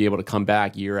wanting to be able to come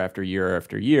back year after year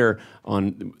after year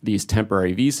on these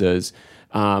temporary visas,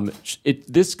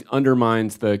 this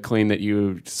undermines the claim that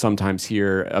you sometimes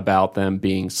hear about them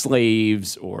being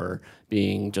slaves or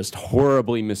being just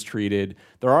horribly mistreated.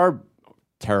 There are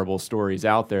terrible stories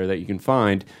out there that you can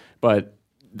find, but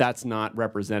that's not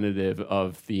representative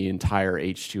of the entire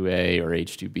H-2A or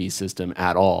H-2B system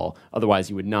at all. Otherwise,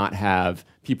 you would not have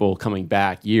people coming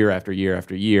back year after year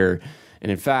after year.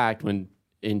 And in fact, when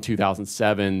in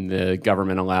 2007, the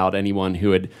government allowed anyone who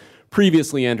had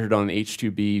previously entered on an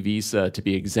H-2B visa to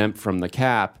be exempt from the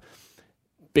cap,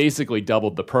 basically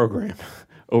doubled the program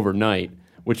overnight,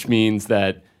 which means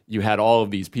that you had all of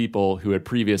these people who had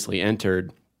previously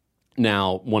entered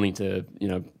now wanting to,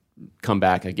 come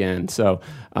back again. So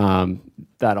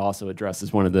that also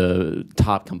addresses one of the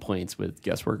top complaints with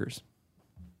guest workers.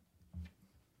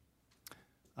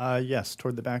 Yes,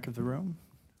 toward the back of the room.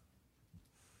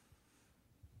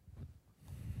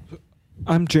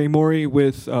 I'm Jay Morey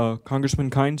with Congressman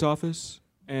Kine's office.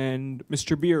 And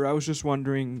Mr. Beer, I was just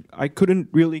wondering, I couldn't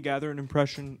really gather an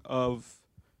impression of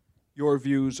your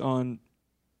views on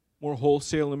more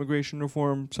wholesale immigration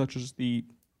reform, such as the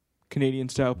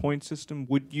Canadian-style point system.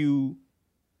 Would you,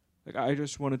 I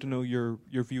just wanted to know your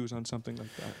views on something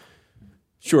like that.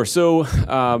 Sure. So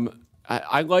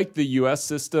I like the U.S.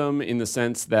 system in the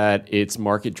sense that it's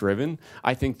market-driven.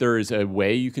 I think there is a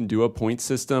way you can do a point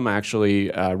system. I actually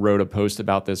wrote a post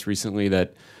about this recently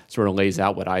that sort of lays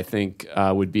out what I think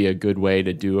would be a good way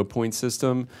to do a point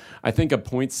system. I think a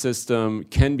point system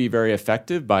can be very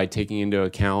effective by taking into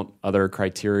account other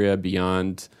criteria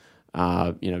beyond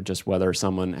just whether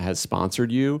someone has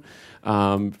sponsored you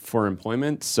for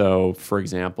employment. So, for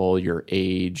example, your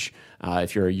age,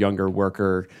 if you're a younger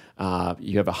worker,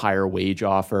 you have a higher wage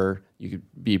offer, you could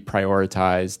be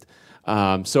prioritized.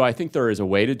 So I think there is a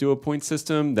way to do a point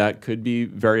system that could be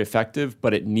very effective,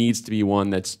 but it needs to be one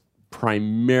that's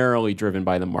primarily driven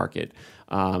by the market.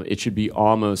 It should be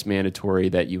almost mandatory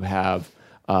that you have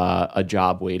a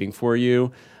job waiting for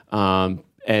you.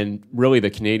 And really, the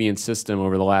Canadian system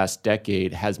over the last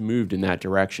decade has moved in that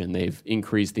direction. They've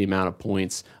increased the amount of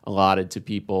points allotted to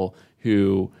people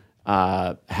who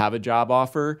have a job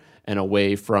offer and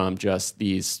away from just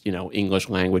these, English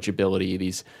language ability,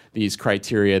 these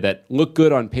criteria that look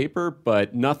good on paper,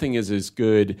 but nothing is as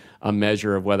good a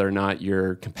measure of whether or not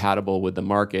you're compatible with the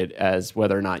market as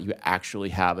whether or not you actually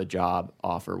have a job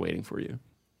offer waiting for you.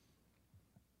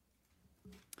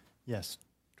 Yes,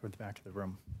 toward the back of the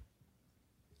room.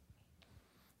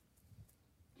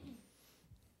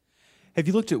 Have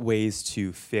you looked at ways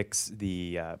to fix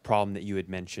the problem that you had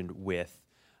mentioned with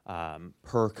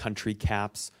per country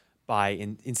caps by,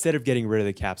 instead of getting rid of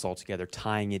the caps altogether,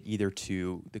 tying it either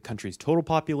to the country's total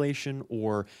population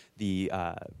or the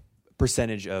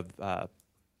percentage of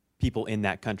people in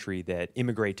that country that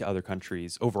immigrate to other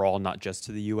countries overall, not just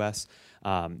to the U.S.?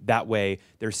 That way,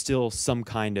 there's still some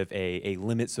kind of a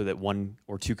limit so that one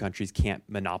or two countries can't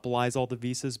monopolize all the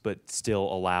visas, but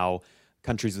still allow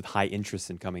countries with high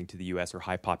interest in coming to the U.S. or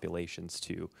high populations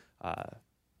to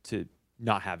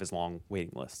not have as long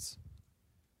waiting lists.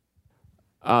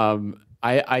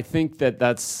 I think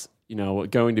that's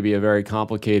going to be a very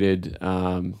complicated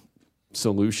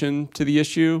solution to the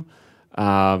issue.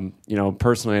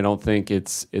 Personally, I don't think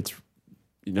it's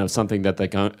something that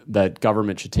that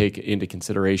government should take into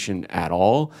consideration at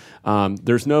all.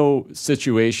 There's no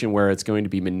situation where it's going to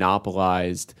be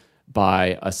monopolized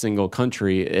by a single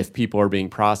country if people are being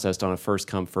processed on a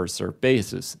first-come, first-served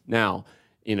basis. Now,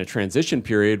 in a transition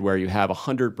period where you have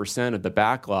 100% of the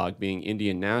backlog being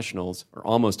Indian nationals, or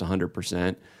almost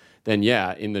 100%, then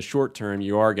yeah, in the short term,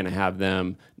 you are going to have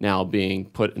them now being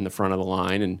put in the front of the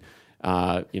line and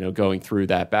going through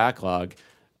that backlog.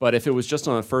 But if it was just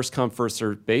on a first-come,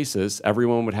 first-served basis,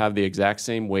 everyone would have the exact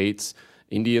same weights.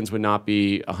 Indians would not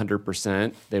be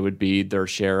 100%. They would be their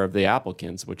share of the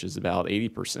applicants, which is about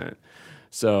 80%.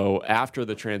 So after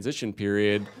the transition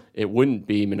period, it wouldn't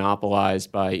be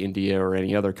monopolized by India or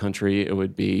any other country. It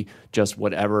would be just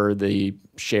whatever the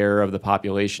share of the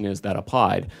population is that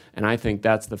applied. And I think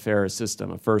that's the fairest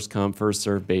system, a first-come,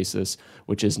 first-served basis,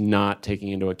 which is not taking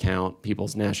into account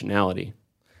people's nationality.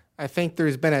 I think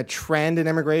there's been a trend in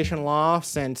immigration law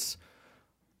since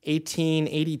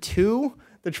 1882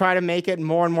 to try to make it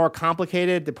more and more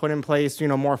complicated, to put in place,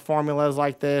 more formulas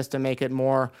like this, to make it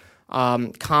more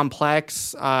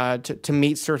complex, to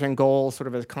meet certain goals, sort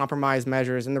of as compromise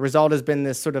measures. And the result has been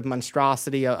this sort of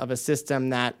monstrosity of a system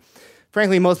that,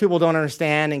 frankly, most people don't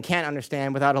understand and can't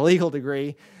understand without a legal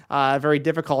degree. Very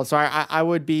difficult. So I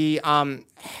would be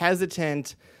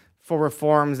hesitant for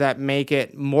reforms that make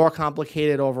it more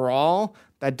complicated overall,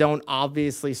 that don't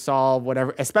obviously solve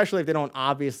whatever, especially if they don't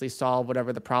obviously solve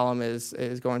whatever the problem is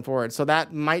going forward. So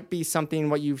that might be something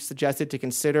what you've suggested to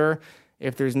consider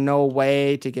if there's no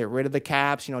way to get rid of the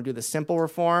caps, do the simple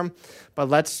reform. But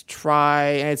let's try,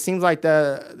 and it seems like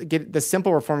the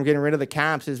simple reform, getting rid of the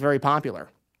caps, is very popular.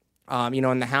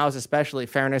 In the House especially,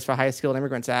 Fairness for High-Skilled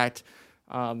Immigrants Act,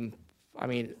 over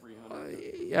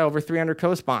 300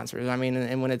 co-sponsors.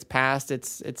 And when it's passed,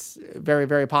 it's very,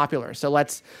 very popular. So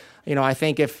let's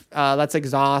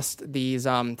exhaust these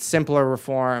simpler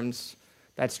reforms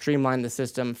that streamline the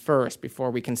system first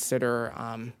before we consider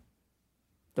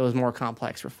those more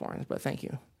complex reforms. But thank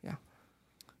you. Yeah.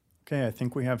 Okay, I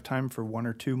think we have time for one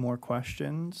or two more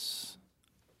questions.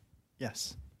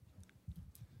 Yes.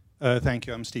 Thank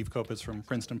you. I'm Steve Kopitz from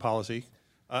Princeton Policy.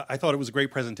 I thought it was a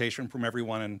great presentation from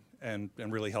everyone and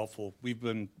really helpful. We've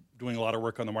been doing a lot of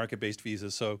work on the market-based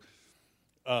visas, so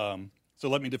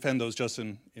let me defend those just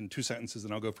in 2 sentences,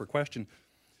 and I'll go for a question.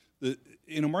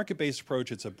 In a market-based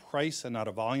approach, it's a price and not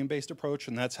a volume-based approach,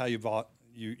 and that's how you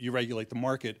regulate the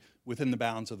market within the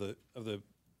bounds of the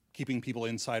keeping people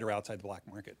inside or outside the black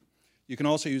market. You can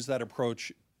also use that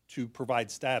approach to provide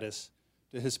status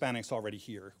to Hispanics already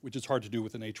here, which is hard to do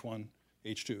with an H1,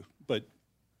 H2. But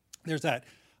there's that.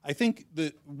 I think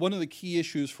that one of the key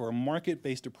issues for a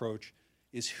market-based approach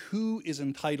is who is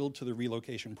entitled to the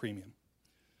relocation premium.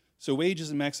 So wages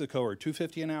in Mexico are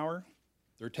 $2.50 an hour.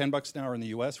 They're $10 an hour in the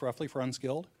U.S. roughly for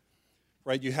unskilled,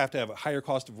 right? You have to have a higher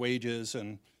cost of wages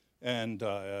and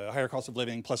a higher cost of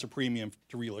living plus a premium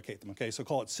to relocate them. Okay, so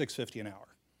call it $6.50 an hour.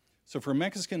 So for a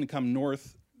Mexican to come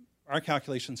north, our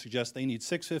calculations suggest they need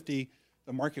 $6.50.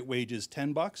 The market wage is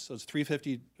 $10, so it's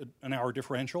 $3.50 an hour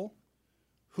differential.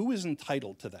 Who is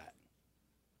entitled to that?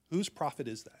 Whose profit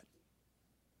is that?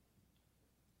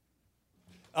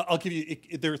 I'll give you.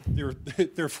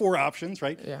 There are 4 options,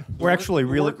 right? Yeah. We're actually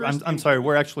really. I'm sorry.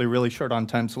 We're actually really short on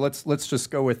time, so let's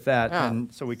just go with that,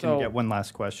 and so we can get one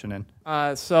last question in.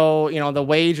 The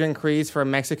wage increase for a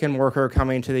Mexican worker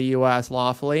coming to the U.S.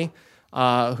 lawfully,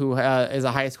 who is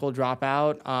a high school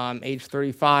dropout, age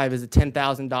 35, is at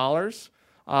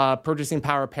 $10,000, purchasing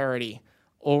power parity,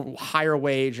 or higher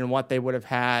wage than what they would have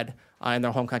had in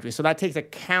their home country. So that takes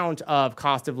account of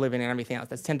cost of living and everything else.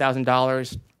 That's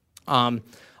 $10,000. On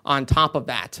top of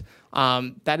that,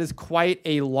 that is quite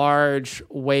a large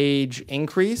wage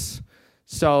increase.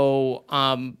 So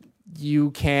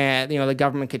the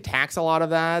government could tax a lot of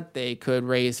that. They could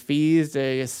raise fees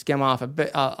to skim off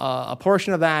a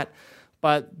portion of that.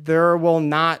 But there will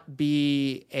not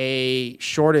be a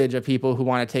shortage of people who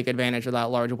want to take advantage of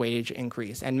that large wage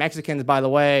increase. And Mexicans, by the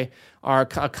way, are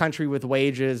a country with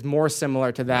wages more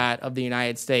similar to that of the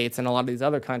United States and a lot of these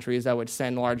other countries that would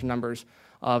send large numbers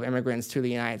of immigrants to the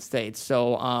United States.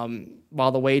 So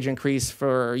while the wage increase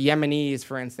for Yemenis,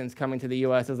 for instance, coming to the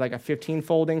U.S. is like a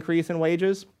 15-fold increase in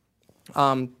wages,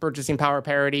 purchasing power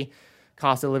parity,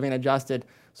 cost of living adjusted.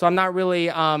 So I'm not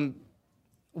really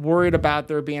worried about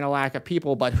there being a lack of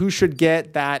people, but who should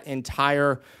get that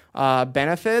entire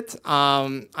benefit?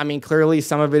 Clearly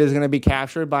some of it is going to be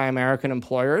captured by American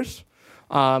employers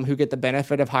who get the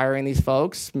benefit of hiring these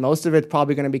folks. Most of it's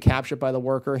probably going to be captured by the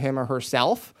worker, him or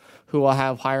herself, who will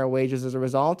have higher wages as a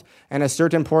result. And a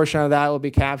certain portion of that will be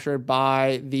captured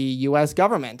by the U.S.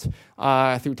 government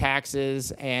through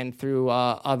taxes and through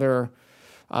other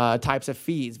types of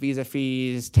fees, visa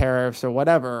fees, tariffs, or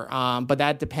whatever. But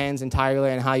that depends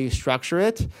entirely on how you structure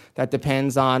it. That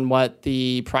depends on what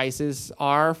the prices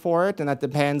are for it, and that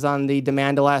depends on the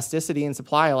demand elasticity and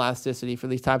supply elasticity for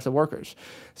these types of workers.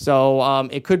 So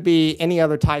it could be any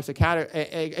other types of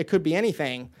it could be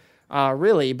anything.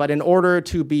 Really, but in order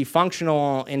to be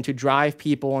functional and to drive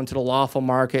people into the lawful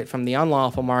market from the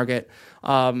unlawful market,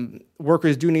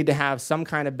 workers do need to have some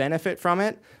kind of benefit from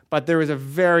it, but there is a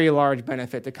very large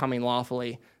benefit to coming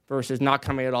lawfully versus not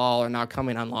coming at all or not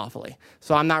coming unlawfully.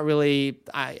 So I'm not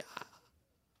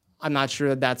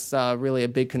sure that's really a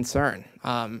big concern.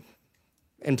 And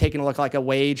taking a look like a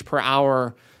wage per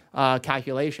hour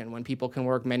calculation when people can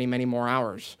work many, many more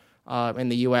hours. In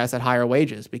the U.S. at higher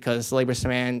wages because labor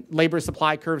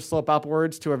supply curves slope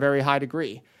upwards to a very high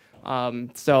degree.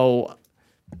 There's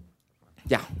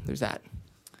that.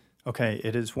 Okay,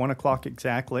 it is 1 o'clock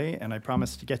exactly, and I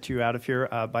promised to get you out of here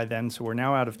by then, so we're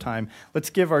now out of time.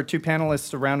 Let's give our two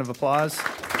panelists a round of applause.